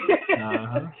often.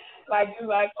 Like, it's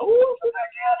like, oh,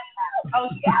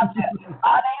 she out there.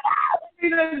 Oh, they out. You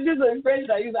know, it's just an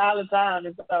expression I use all the time.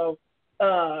 And so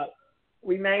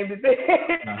we named it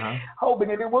that, hoping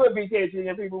that it would be catchy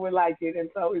and people would like it. And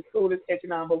so it's cool, it's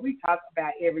catching on. But we talk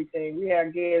about everything. We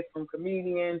have guests from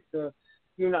comedians to,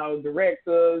 you know,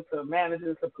 directors to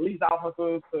managers to police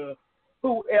officers to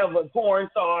whoever, porn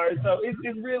stars. So it's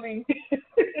really,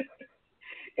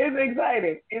 it's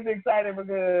exciting. It's exciting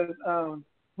because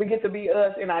we get to be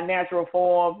us in our natural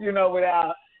form, you know,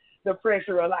 without the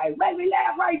pressure of like, let me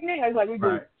laugh right now. It's like we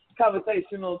do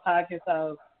conversational talking.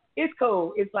 So it's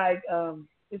cool. It's like,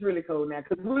 it's really cool now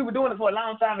because we were doing it for a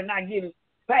long time and not getting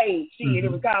paid. Shit,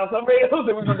 it was called somebody else and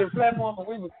we was on this platform and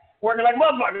we was working like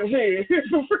motherfuckers. Shit,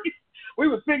 for free. We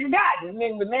were speaking God, and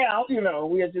then but now, you know,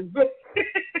 we are just.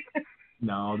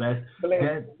 No, that's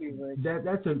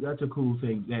a cool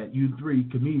thing that you three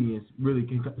comedians really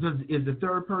can. Is the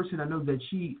third person? I know that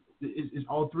she is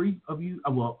all three of you.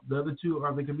 Well, the other two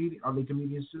are they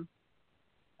comedians too?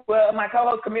 Well, my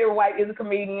co-host Kamira White is a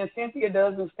comedian. Cynthia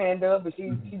does do stand up, but she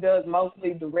does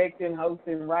mostly directing,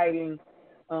 hosting, writing.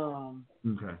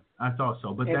 Okay, I thought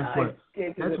so, but that's what's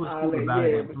cool about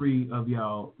it. That three of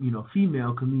y'all, you know,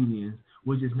 female comedians,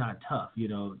 which is not tough, you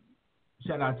know.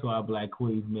 Shout out to our black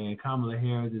queens, man. Kamala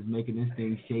Harris is making this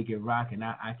thing shake and rock, and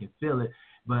I can feel it.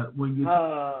 But when you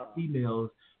talk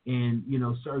females in, you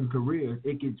know, certain careers,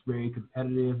 it gets very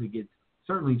competitive. It gets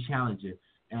certainly challenging.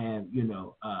 And, you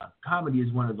know, comedy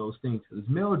is one of those things. It's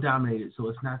male-dominated, so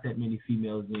it's not that many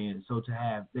females in. So to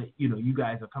have that, you know, you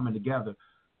guys are coming together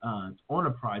on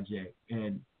a project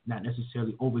and not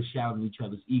necessarily overshadowing each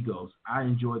other's egos. I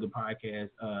enjoy the podcast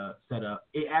setup.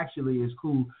 It actually is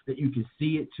cool that you can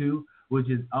see it too, which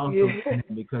is also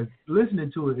because listening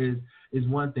to it is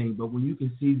one thing, but when you can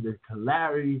see the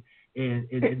clarity in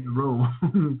the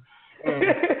room.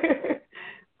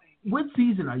 What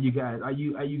season are you guys? Are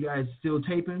you guys still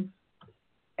taping?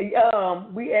 We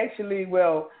actually,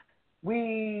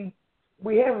 we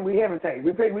haven't taped.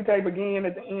 We tape again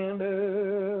at the end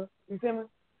of December.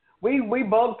 We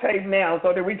both tape now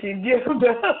so that we can get them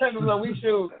done. So we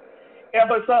shoot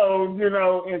episodes,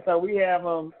 and so we have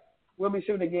we'll be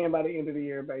shooting again by the end of the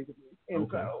year, basically. And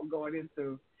so going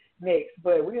into next,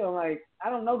 but we are like, I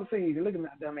don't know the season. Look at my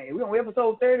dumb ass. We on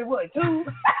episode 30, what, 2?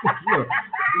 Look,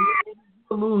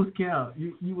 you will lose count.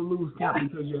 You will lose count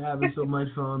because you're having so much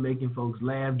fun making folks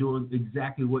laugh, doing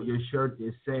exactly what your shirt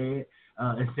is saying,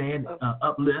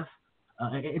 uplift.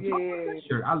 And that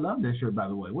shirt. I love that shirt, by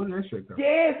the way. Where did that shirt come from?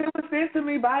 Yes, it was sent to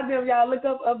me by them. Y'all look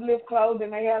up Uplift Clothing.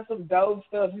 They have some dope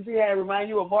stuff. You see how it reminds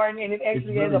you of Barton, and it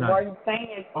actually has a Barton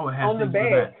stand on the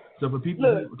back. So for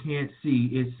people who can't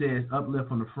see, it says Uplift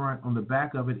on the front. On the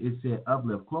back of it, it said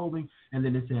Uplift Clothing, and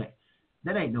then it said,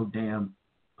 that ain't no damn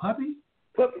puppy.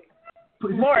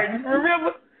 Martin,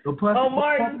 remember?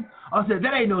 Martin. I said,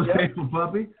 that ain't no damn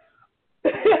puppy.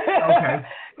 Okay.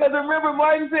 Because remember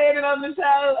Martin said it on the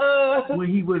show. When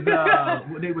he was,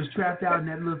 when they was trapped out in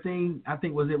that little thing, I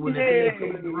think was it when they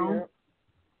came in the room?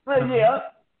 Yeah.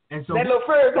 And so that little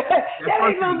fur. That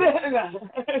ain't no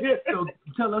good. So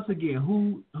tell us again,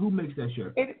 who makes that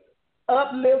shirt?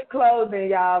 Uplift Clothing,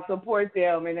 y'all. Support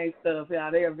them and they stuff,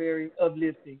 y'all. They are very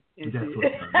uplifting. That's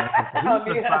what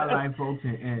we spotlight folks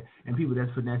and people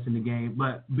that's finessing the game.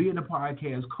 But being a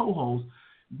podcast co-host,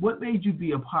 what made you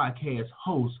be a podcast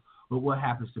host? But what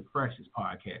happens to Precious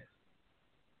podcast?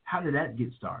 How did that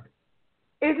get started?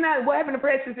 It's not what happened to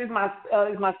Precious is my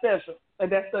special.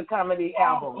 That's the comedy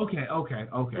album. Okay.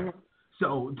 Mm-hmm.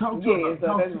 So talk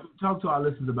to our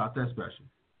listeners about that special.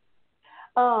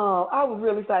 I was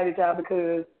really excited, y'all,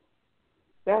 because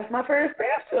that's my first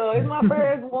special. It's my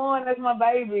first one. That's my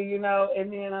baby,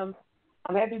 And then I'm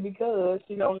happy because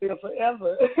she gonna live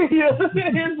forever.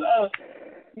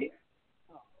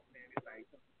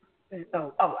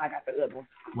 I got the other one.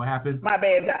 What happened? My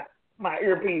bad, my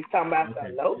earpiece talking about the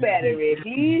low battery.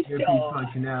 Please, earpiece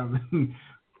functionality.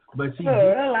 But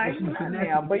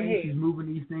she's moving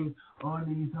these things on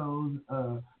these hoes.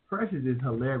 Precious is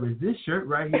hilarious. This shirt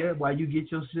right here, while you get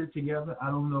your shit together, I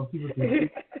don't know if people can see,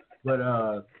 but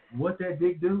what that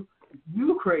dick do,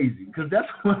 you crazy. Because that's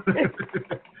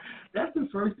that's the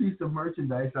first piece of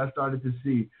merchandise I started to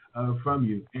see from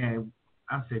you. And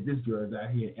I said, this girl is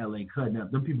out here in L.A. cutting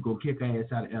up. Them people gonna kick her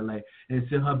ass out of L.A. and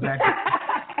send her back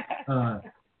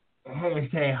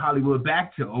hashtag Hollywood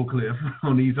back to Oak Cliff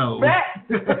on these hoes.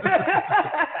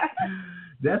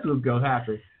 That's what's gonna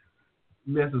happen.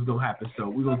 That's what's gonna happen. So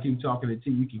we're gonna keep talking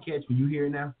until you can catch me. You hear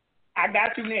it now? I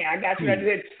got you now. I just had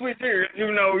to switch here. We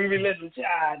been listening to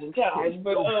charge.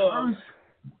 But first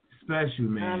special,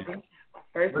 man.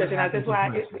 First special. That's why.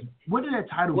 Where did that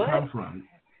title come from?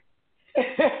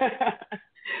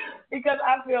 Because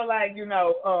I feel like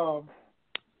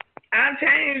I've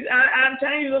changed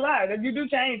a lot. You do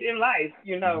change in life,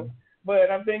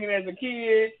 But I'm thinking as a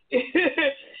kid,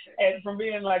 and from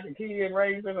being like a kid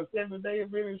raised in a Seventh-day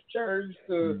Adventist church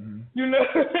to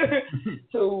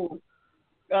to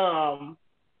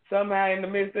somehow in the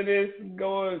midst of this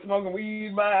going smoking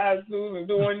weed by high school and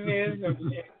doing this and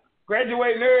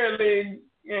graduating early.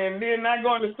 And then not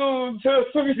going to school until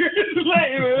some years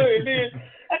later. And then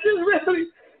I just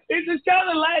it's just kind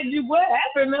of like, what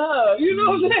happened to her? You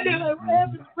know what I'm saying? Like, what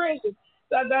happened to Precious?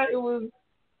 So I thought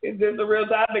it's just a real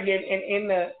topic.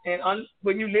 And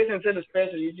when you listen to the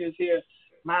special, you just hear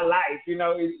my life.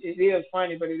 It is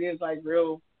funny, but it is like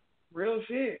real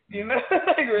shit.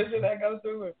 Like real shit I go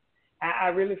through. And I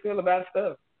really feel about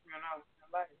stuff, my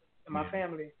life and my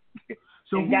family.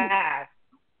 So and God.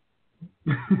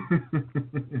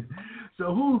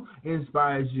 So who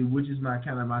inspires you, which is my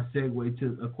segue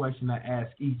to a question I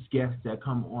ask each guest that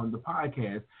come on the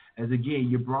podcast, as again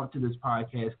you're brought to this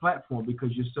podcast platform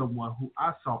because you're someone who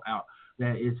I saw out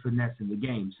that is finessing the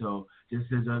game. So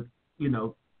just as a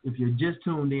if you're just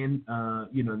tuned in,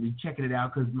 you're checking it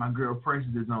out because my girl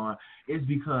Precious is on, it's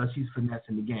because she's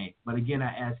finessing the game. But again,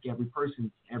 I ask every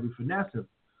person, every finesser,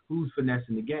 who's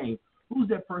finessing the game. Who's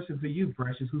that person for you,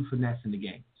 Precious, who's finessing the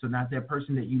game? So not that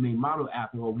person that you may model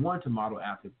after or want to model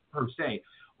after per se,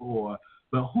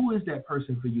 but who is that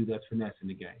person for you that's finessing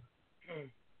the game?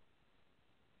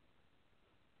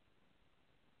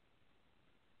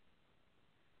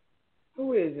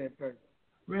 Who is that person?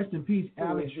 Rest in peace,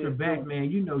 Alex Trebek,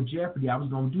 man. Jeopardy. I was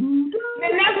going to do.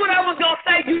 And that's what I was going to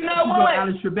say. You know what?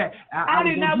 Alex Trebek. I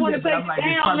did not want to take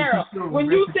down there. When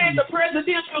you said the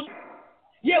presidential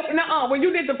Yeah, no, when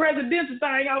you did the presidential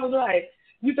thing, I was like,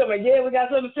 you told me, yeah, we got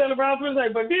something to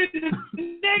celebrate. But this is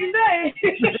the next day.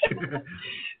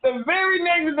 The very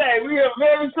next day, we are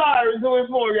very sorry to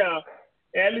inform y'all.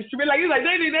 And it's like,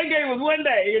 that game was one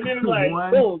day. And then it's like,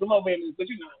 boom, come on, baby. But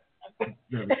you know.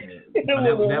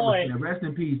 Rest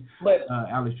in peace,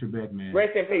 Alex Trebek, man.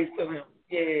 Rest in peace to him.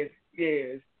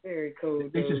 Yes, very cool.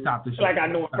 They should stop the show. Like I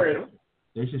know in person.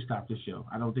 They should stop the show.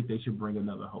 I don't think they should bring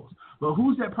another host. But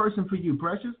who's that person for you,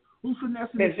 Precious? Who's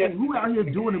finessing this thing? Who out here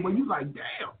doing it where you like,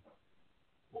 damn?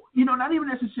 You know, not even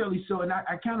necessarily so. And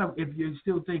I kind of, if you're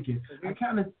still thinking, I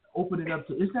kind of open it up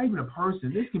to, it's not even a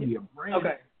person. This can be a brand.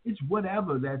 Okay. It's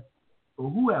whatever that, or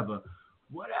whoever,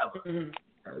 whatever.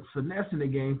 Finessing the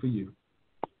game for you.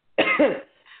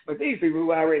 But these people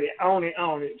who already own it.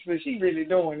 So she really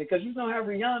doing it. Because you know how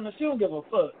Rihanna, she don't give a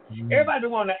fuck. Everybody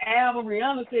want an album.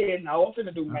 Rihanna said, no, I'm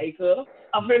finna do makeup.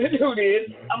 I'm finna do this.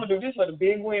 I'm going to do this for the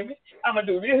big women. I'm going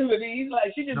to do this for these.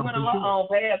 Like, she just went on her own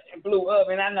path and blew up.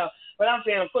 And I know. But I'm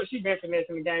saying, of course, she been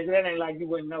finessing the game. So that ain't like you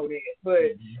wouldn't know that.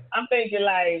 But I'm thinking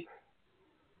like,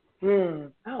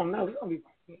 I don't know. It's going to be.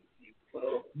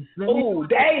 Oh,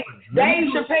 Dave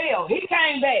Chappelle. He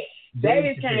came back.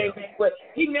 David came back, but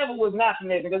he never was not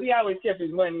finessing because he always kept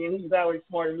his money and he was always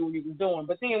smart and knew what he was doing.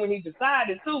 But then when he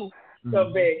decided to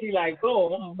come back, he like,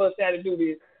 boom, I'm going to bust out and do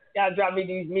this. Y'all drop me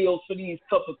these meals for these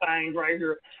couple things right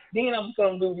here. Then I'm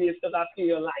going to do this because I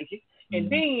feel like it. And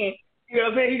then, you know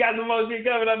what I'm saying, he got some more shit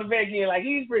coming on the back end. Like,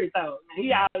 he's pretty tough.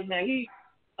 He a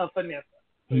finesser.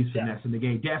 He's finessing the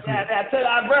game, definitely. I tell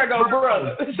our Virgo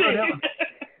brother.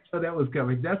 So that was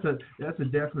coming. That's a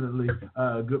definitely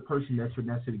good person that's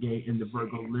finessing the game in the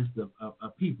Virgo list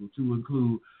of people, to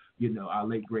include, you know, our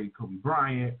late great Kobe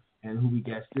Bryant and who we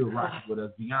got still rocking with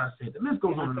us, Beyonce. The list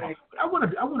goes on and on. But I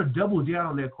want to double down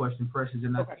on that question, Precious,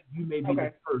 and I think you may be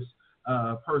the first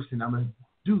person I'm gonna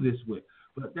do this with.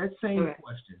 But that same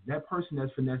question, that person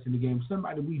that's finessing the game,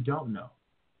 somebody we don't know.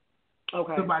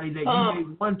 Okay. Somebody that you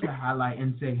may want to highlight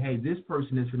and say, hey, this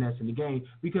person is finessing the game,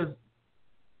 because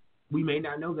we may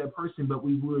not know that person, but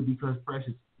we would because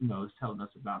Precious, you know, is telling us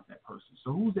about that person.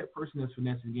 So who's that person that's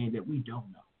finessing the game that we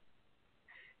don't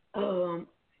know?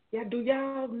 Do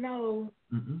y'all know?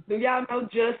 Do y'all know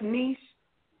Just Niche?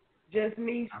 Just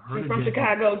Niche. She's from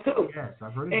Chicago too. Yes,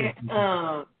 I've heard of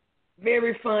that.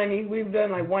 Very funny. We've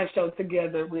done like one show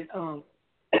together with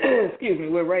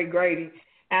with Ray Grady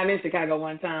out in Chicago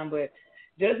one time. But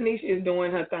Just Niche is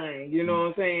doing her thing. You know what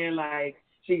I'm saying? Like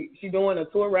she doing a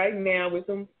tour right now with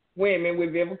some women with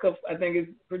Vivica. I think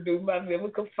it's produced by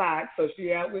Vivica Fox. So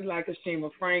she out with like Ashima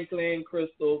Franklin,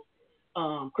 Crystal.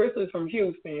 Crystal is from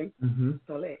Houston.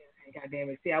 So goddamn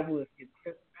it, see I would get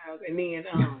Crystal out, and then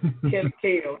Kelly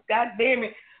Kell. God damn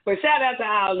it. But shout out to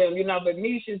all of them, you know. But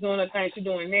Nisha's doing her thing. She's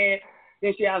doing that.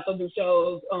 Then she also do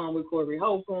shows with Corey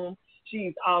Holcomb.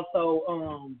 She's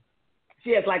also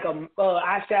she has like a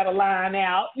eyeshadow line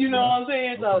out. You know what I'm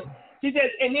saying? So she's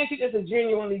just a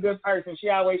genuinely good person. She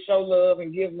always show love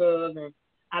and give love, and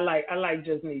I like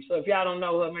Just Niche. So if y'all don't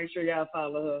know her, make sure y'all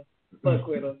follow her. Fuck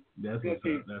with her. That's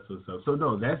what's up. So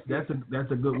no, that's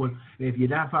a good one. And if you're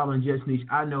not following Just Niche,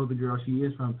 I know the girl. She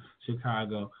is from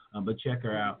Chicago, but check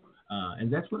her out.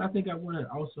 And that's what I think I want to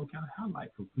also kind of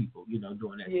highlight for people, you know,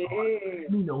 doing that. Yeah.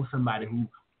 You know, somebody who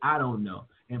I don't know,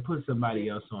 and put somebody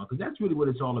else on, because that's really what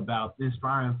it's all about,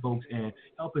 inspiring folks and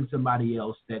helping somebody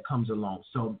else that comes along.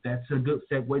 So that's a good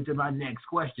segue to my next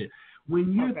question.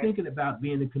 When you're thinking about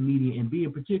being a comedian and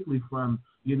being particularly from,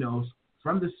 you know,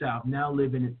 from the South, now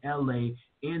living in L.A.,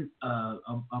 in a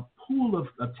pool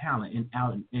of talent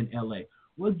out in L.A.,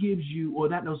 what gives you, or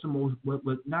not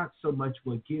so much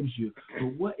what gives you,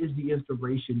 but what is the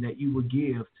inspiration that you would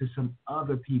give to some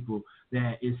other people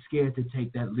that is scared to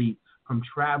take that leap from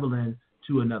traveling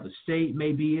to another state,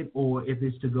 maybe it, or if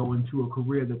it's to go into a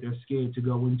career that they're scared to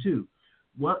go into?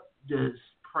 What does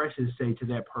Precious say to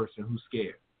that person who's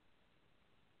scared?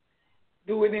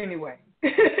 Do it anyway.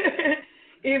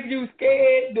 If you're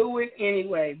scared, do it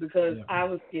anyway, because I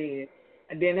was scared.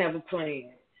 I didn't have a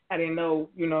plan. I didn't know,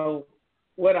 you know,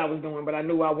 what I was doing, but I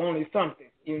knew I wanted something,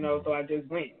 you know, so I just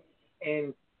went.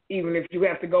 And even if you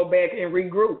have to go back and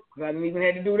regroup, because I didn't even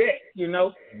have to do that, you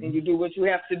know, and you do what you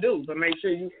have to do, but make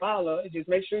sure you follow it. Just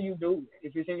make sure you do it.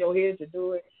 If it's in your head to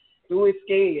do it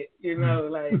scared, you know,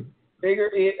 like figure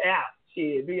it out.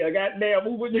 Shit, be a goddamn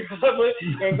Uber driver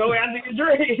and go after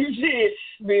your dream. Shit,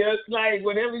 be like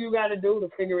whatever you got to do to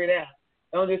figure it out.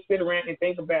 Don't just sit around and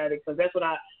think about it, because that's what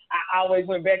I always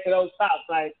went back to those thoughts.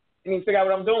 Like, I need to figure out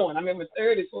what I'm doing. I'm in my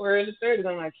 30s or early 30s.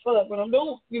 I'm like, fuck what I'm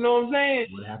doing. You know what I'm saying?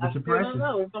 What happened to Precious? I don't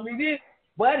know. It's gonna be this.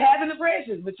 What happened to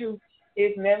Precious? But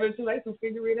it's never too late to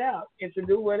figure it out and to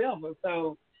do whatever.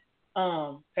 So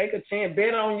take a chance,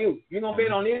 bet on you. You're going to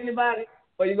bet on anybody,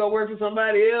 or you go work for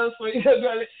somebody else, or you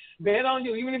gonna bet on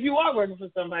you. Even if you are working for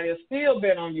somebody else, still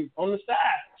bet on you on the side.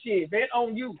 Shit, bet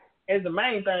on you is the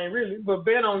main thing, really, but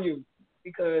bet on you,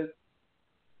 because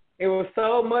it was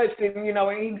so much that, you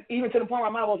know, even to the point where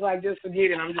my mom was like, just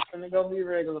forget it. I'm just going to go be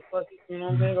regular. Fuck it. You know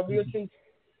what I'm saying? Go be a teacher.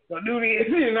 Go do this.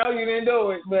 You know, you didn't do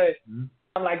it. But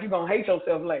I'm like, you're going to hate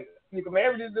yourself later. You can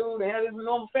marry this dude and have this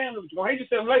normal family, but you're going to hate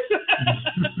yourself later.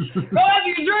 Go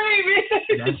after your dream,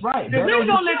 man. That's right. This man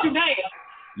going to let you down.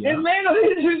 This man going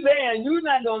to let you down. You're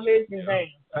not going to let you down.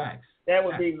 Facts. That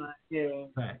would be my,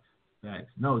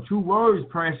 Facts. No, true words,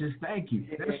 Precious. Thank you.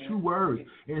 That's true words.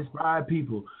 Inspire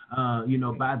people, you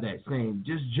know, by that saying.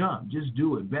 Just jump. Just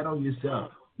do it. Bet on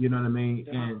yourself. You know what I mean?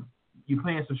 And you're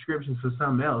paying subscriptions for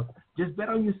something else. Just bet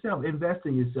on yourself. Invest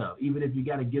in yourself. Even if you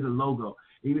got to get a logo.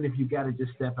 Even if you got to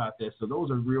just step out there. So those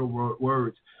are real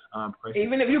words, Precious.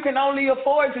 Even if you can only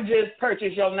afford to just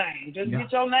purchase your name. Just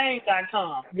get your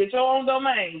name.com. Get your own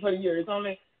domain for the year. It's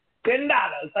only $10,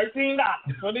 $13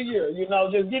 for the year, you know.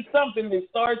 Just get something to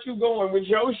start you going with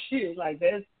your shit. Like,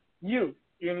 that's you,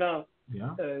 you know. Yeah.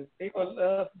 Because people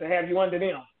love to have you under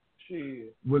them.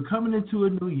 Shit. We're coming into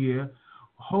a new year.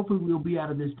 Hopefully we'll be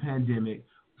out of this pandemic.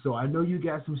 So I know you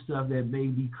got some stuff that may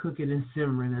be cooking and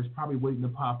simmering that's probably waiting to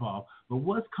pop off. But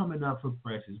what's coming up for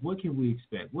Precious? What can we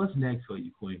expect? What's next for you,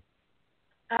 Queen?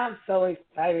 I'm so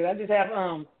excited. I just have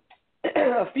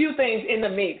a few things in the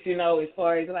mix, you know, as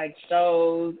far as like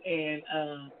shows and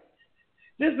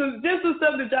just the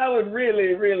stuff that y'all would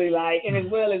really, really like, and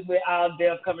as well as with All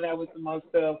Deaf coming out with some more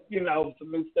stuff, you know,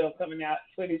 some new stuff coming out,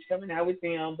 footage coming out with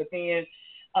them, but then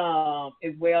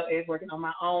as well as working on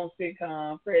my own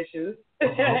sitcom, Precious.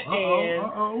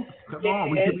 Come on,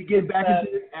 we should be getting back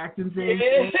into this acting thing.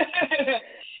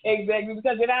 Exactly,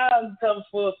 because it all comes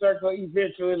full circle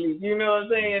eventually, you know what I'm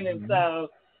saying? And so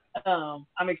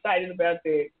I'm excited about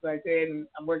that, like that, and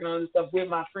I'm working on this stuff with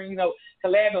my friends, you know,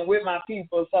 collabing with my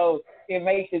people, so it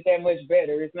makes it that much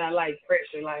better. It's not like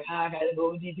pressure, like, I gotta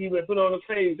go to GP and put on the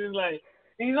face. It's like,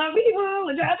 these are people,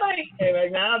 what y'all think? And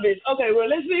like, nah, bitch, okay, well,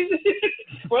 let's do this.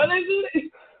 Well, let's do this.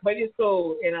 But it's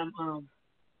cool, and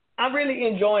I'm really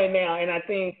enjoying now, and I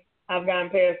think I've gotten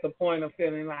past the point of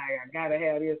feeling like I gotta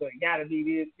have this or I gotta be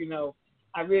this, you know.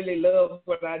 I really love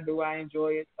what I do. I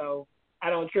enjoy it, so I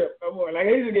don't trip no more. Like,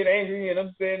 I used to get angry and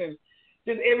upset and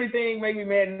just everything make me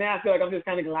mad. And now I feel like I'm just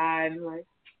kind of gliding, like,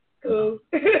 cool.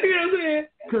 You know what I'm saying?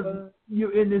 Because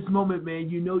you're in this moment, man.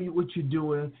 You know what you're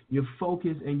doing. You're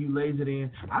focused and you laser it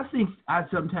in. I think I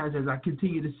sometimes, as I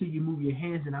continue to see you move your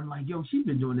hands, and I'm like, yo, she's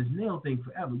been doing this nail thing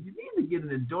forever. You need to get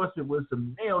an endorsement with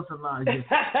some nail salons.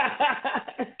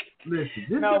 Listen,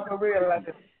 this no, for real.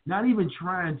 Not even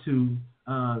trying to.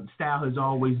 Style has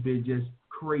always been just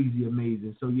crazy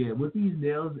amazing. So yeah, with these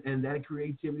nails and that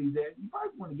creativity there, you might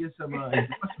want to get some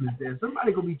endorsements there.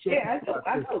 Somebody gonna be checking. Yeah,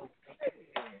 I know.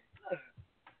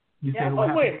 You yeah, I'm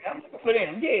looking for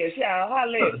them. Yeah, y'all.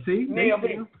 Holla. See,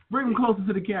 bring them closer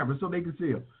to the camera so they can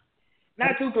see them.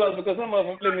 Not too close because some of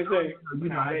them, let me see. You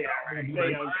know, I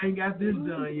ain't got this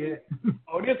done yet.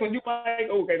 Oh, this one you might.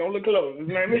 Okay, don't look close.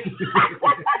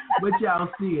 But y'all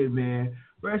see it, man.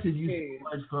 Precious, you so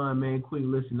much fun, man.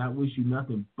 Queen, listen, I wish you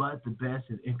nothing but the best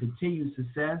and continued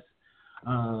success.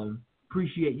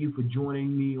 Appreciate you for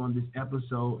joining me on this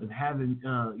episode and having,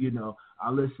 you know,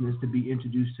 our listeners to be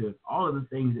introduced to all of the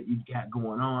things that you've got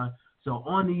going on. So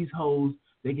on these hoes,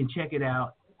 they can check it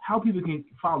out. How people can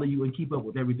follow you and keep up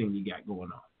with everything you got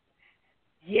going on.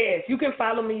 Yes, you can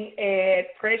follow me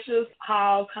at Precious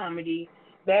Hall Comedy.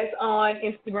 That's on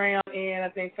Instagram and I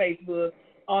think Facebook.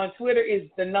 On Twitter is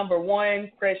the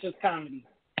 #1 Precious Comedy.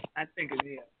 I think it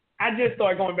is. I just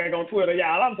started going back on Twitter,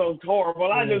 y'all. I'm so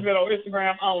horrible. I just been on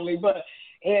Instagram only, but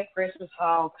at Precious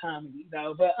Hall Comedy,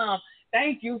 though. But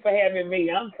thank you for having me.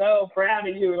 I'm so proud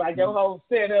of you. Like, your whole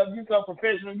setup, you so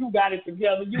professional. You got it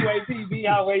together. UAPB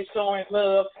always showing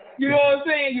love. You know what I'm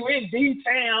saying? You in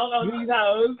D-Town on these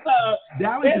hoes. So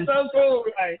that's so cool.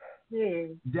 Like, yeah.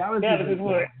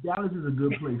 Dallas is a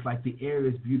good place. Like, the air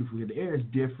is beautiful. The air is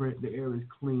different. The air is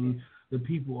clean. The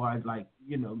people are, like,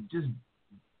 you know, just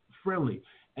friendly.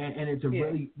 And it's a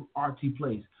really artsy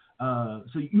place.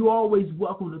 So you always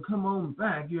welcome to come on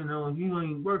back. You know, if you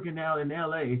ain't working out in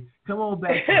L.A., come on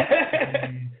back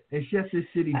and shut this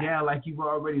city down like you've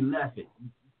already left it.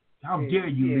 How dare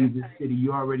you leave this city?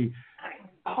 You already...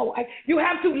 you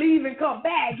have to leave and come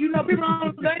back. You know, people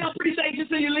they don't appreciate you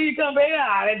till you leave, come back.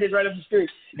 That bitch right up the street.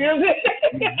 You know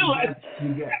what I'm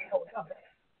saying?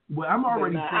 Well,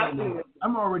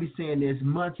 I'm already saying this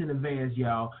months in advance,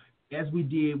 y'all. As we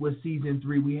did with season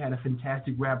 3, we had a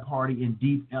fantastic rap party in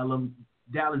Deep Ellum,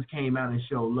 Dallas came out and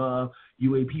showed love.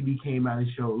 UAPB came out and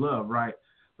showed love, right?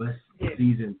 But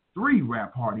season 3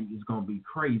 rap party is going to be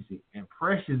crazy. And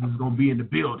Precious is going to be in the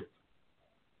building.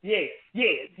 Yes.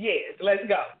 Let's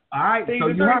go. All right, so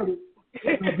you heard it.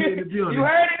 It's going to be in the building. You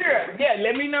heard it early. Yeah,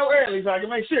 let me know early so I can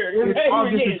make sure. It's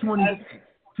August the 20th,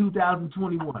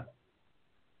 2021.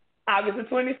 August the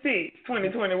 26th,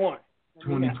 2021.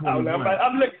 2021.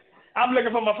 I'm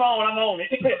looking for my phone. I'm on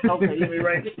it. Okay, let me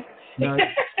write it. Now,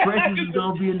 Precious is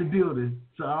going to be in the building.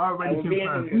 So I already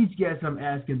confirmed each guest I'm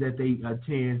asking that they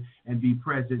attend and be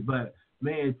present. But,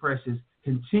 man, Precious,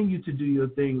 continue to do your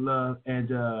thing, love. And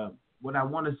what I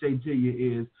want to say to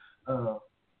you is,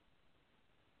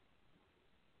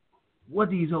 what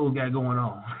these hoes got going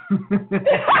on?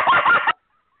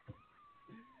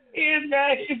 Hey,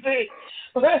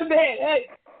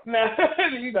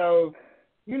 no,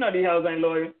 you know these hoes ain't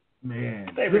loyal. Man,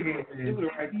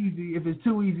 easy. If it's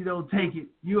too easy, don't take it.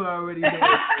 You already know,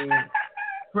 man.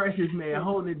 Precious, man,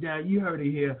 holding it down. You heard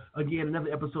it here. Again,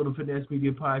 another episode of Finesse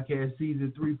Media Podcast,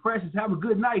 Season 3. Precious, have a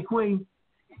good night, Queen.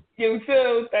 You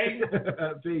too. Thank you.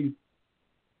 Peace.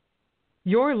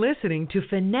 You're listening to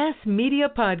Finesse Media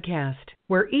Podcast,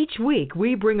 where each week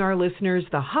we bring our listeners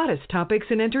the hottest topics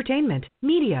in entertainment,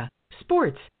 media,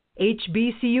 sports,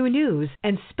 HBCU news,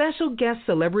 and special guest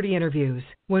celebrity interviews.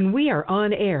 When we are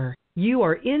on air, you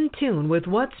are in tune with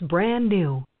what's brand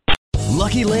new.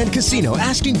 Lucky Land Casino,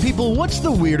 asking people, what's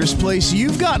the weirdest place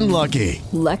you've gotten lucky?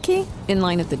 Lucky? In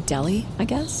line at the deli, I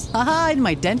guess? Aha, in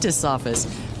my dentist's office.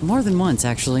 More than once,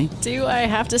 actually. Do I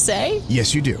have to say?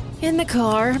 Yes, you do. In the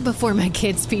car before my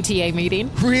kids' PTA meeting.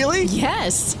 Really?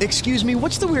 Yes. Excuse me,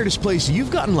 what's the weirdest place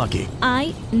you've gotten lucky?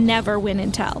 I never win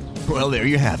and tell. Well, there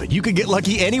you have it. You can get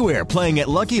lucky anywhere, playing at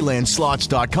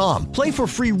LuckyLandSlots.com. Play for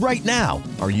free right now.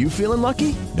 Are you feeling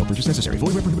lucky? No purchase necessary.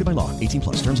 Void where prohibited by law.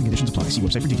 18+. Terms and conditions apply. See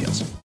website for details.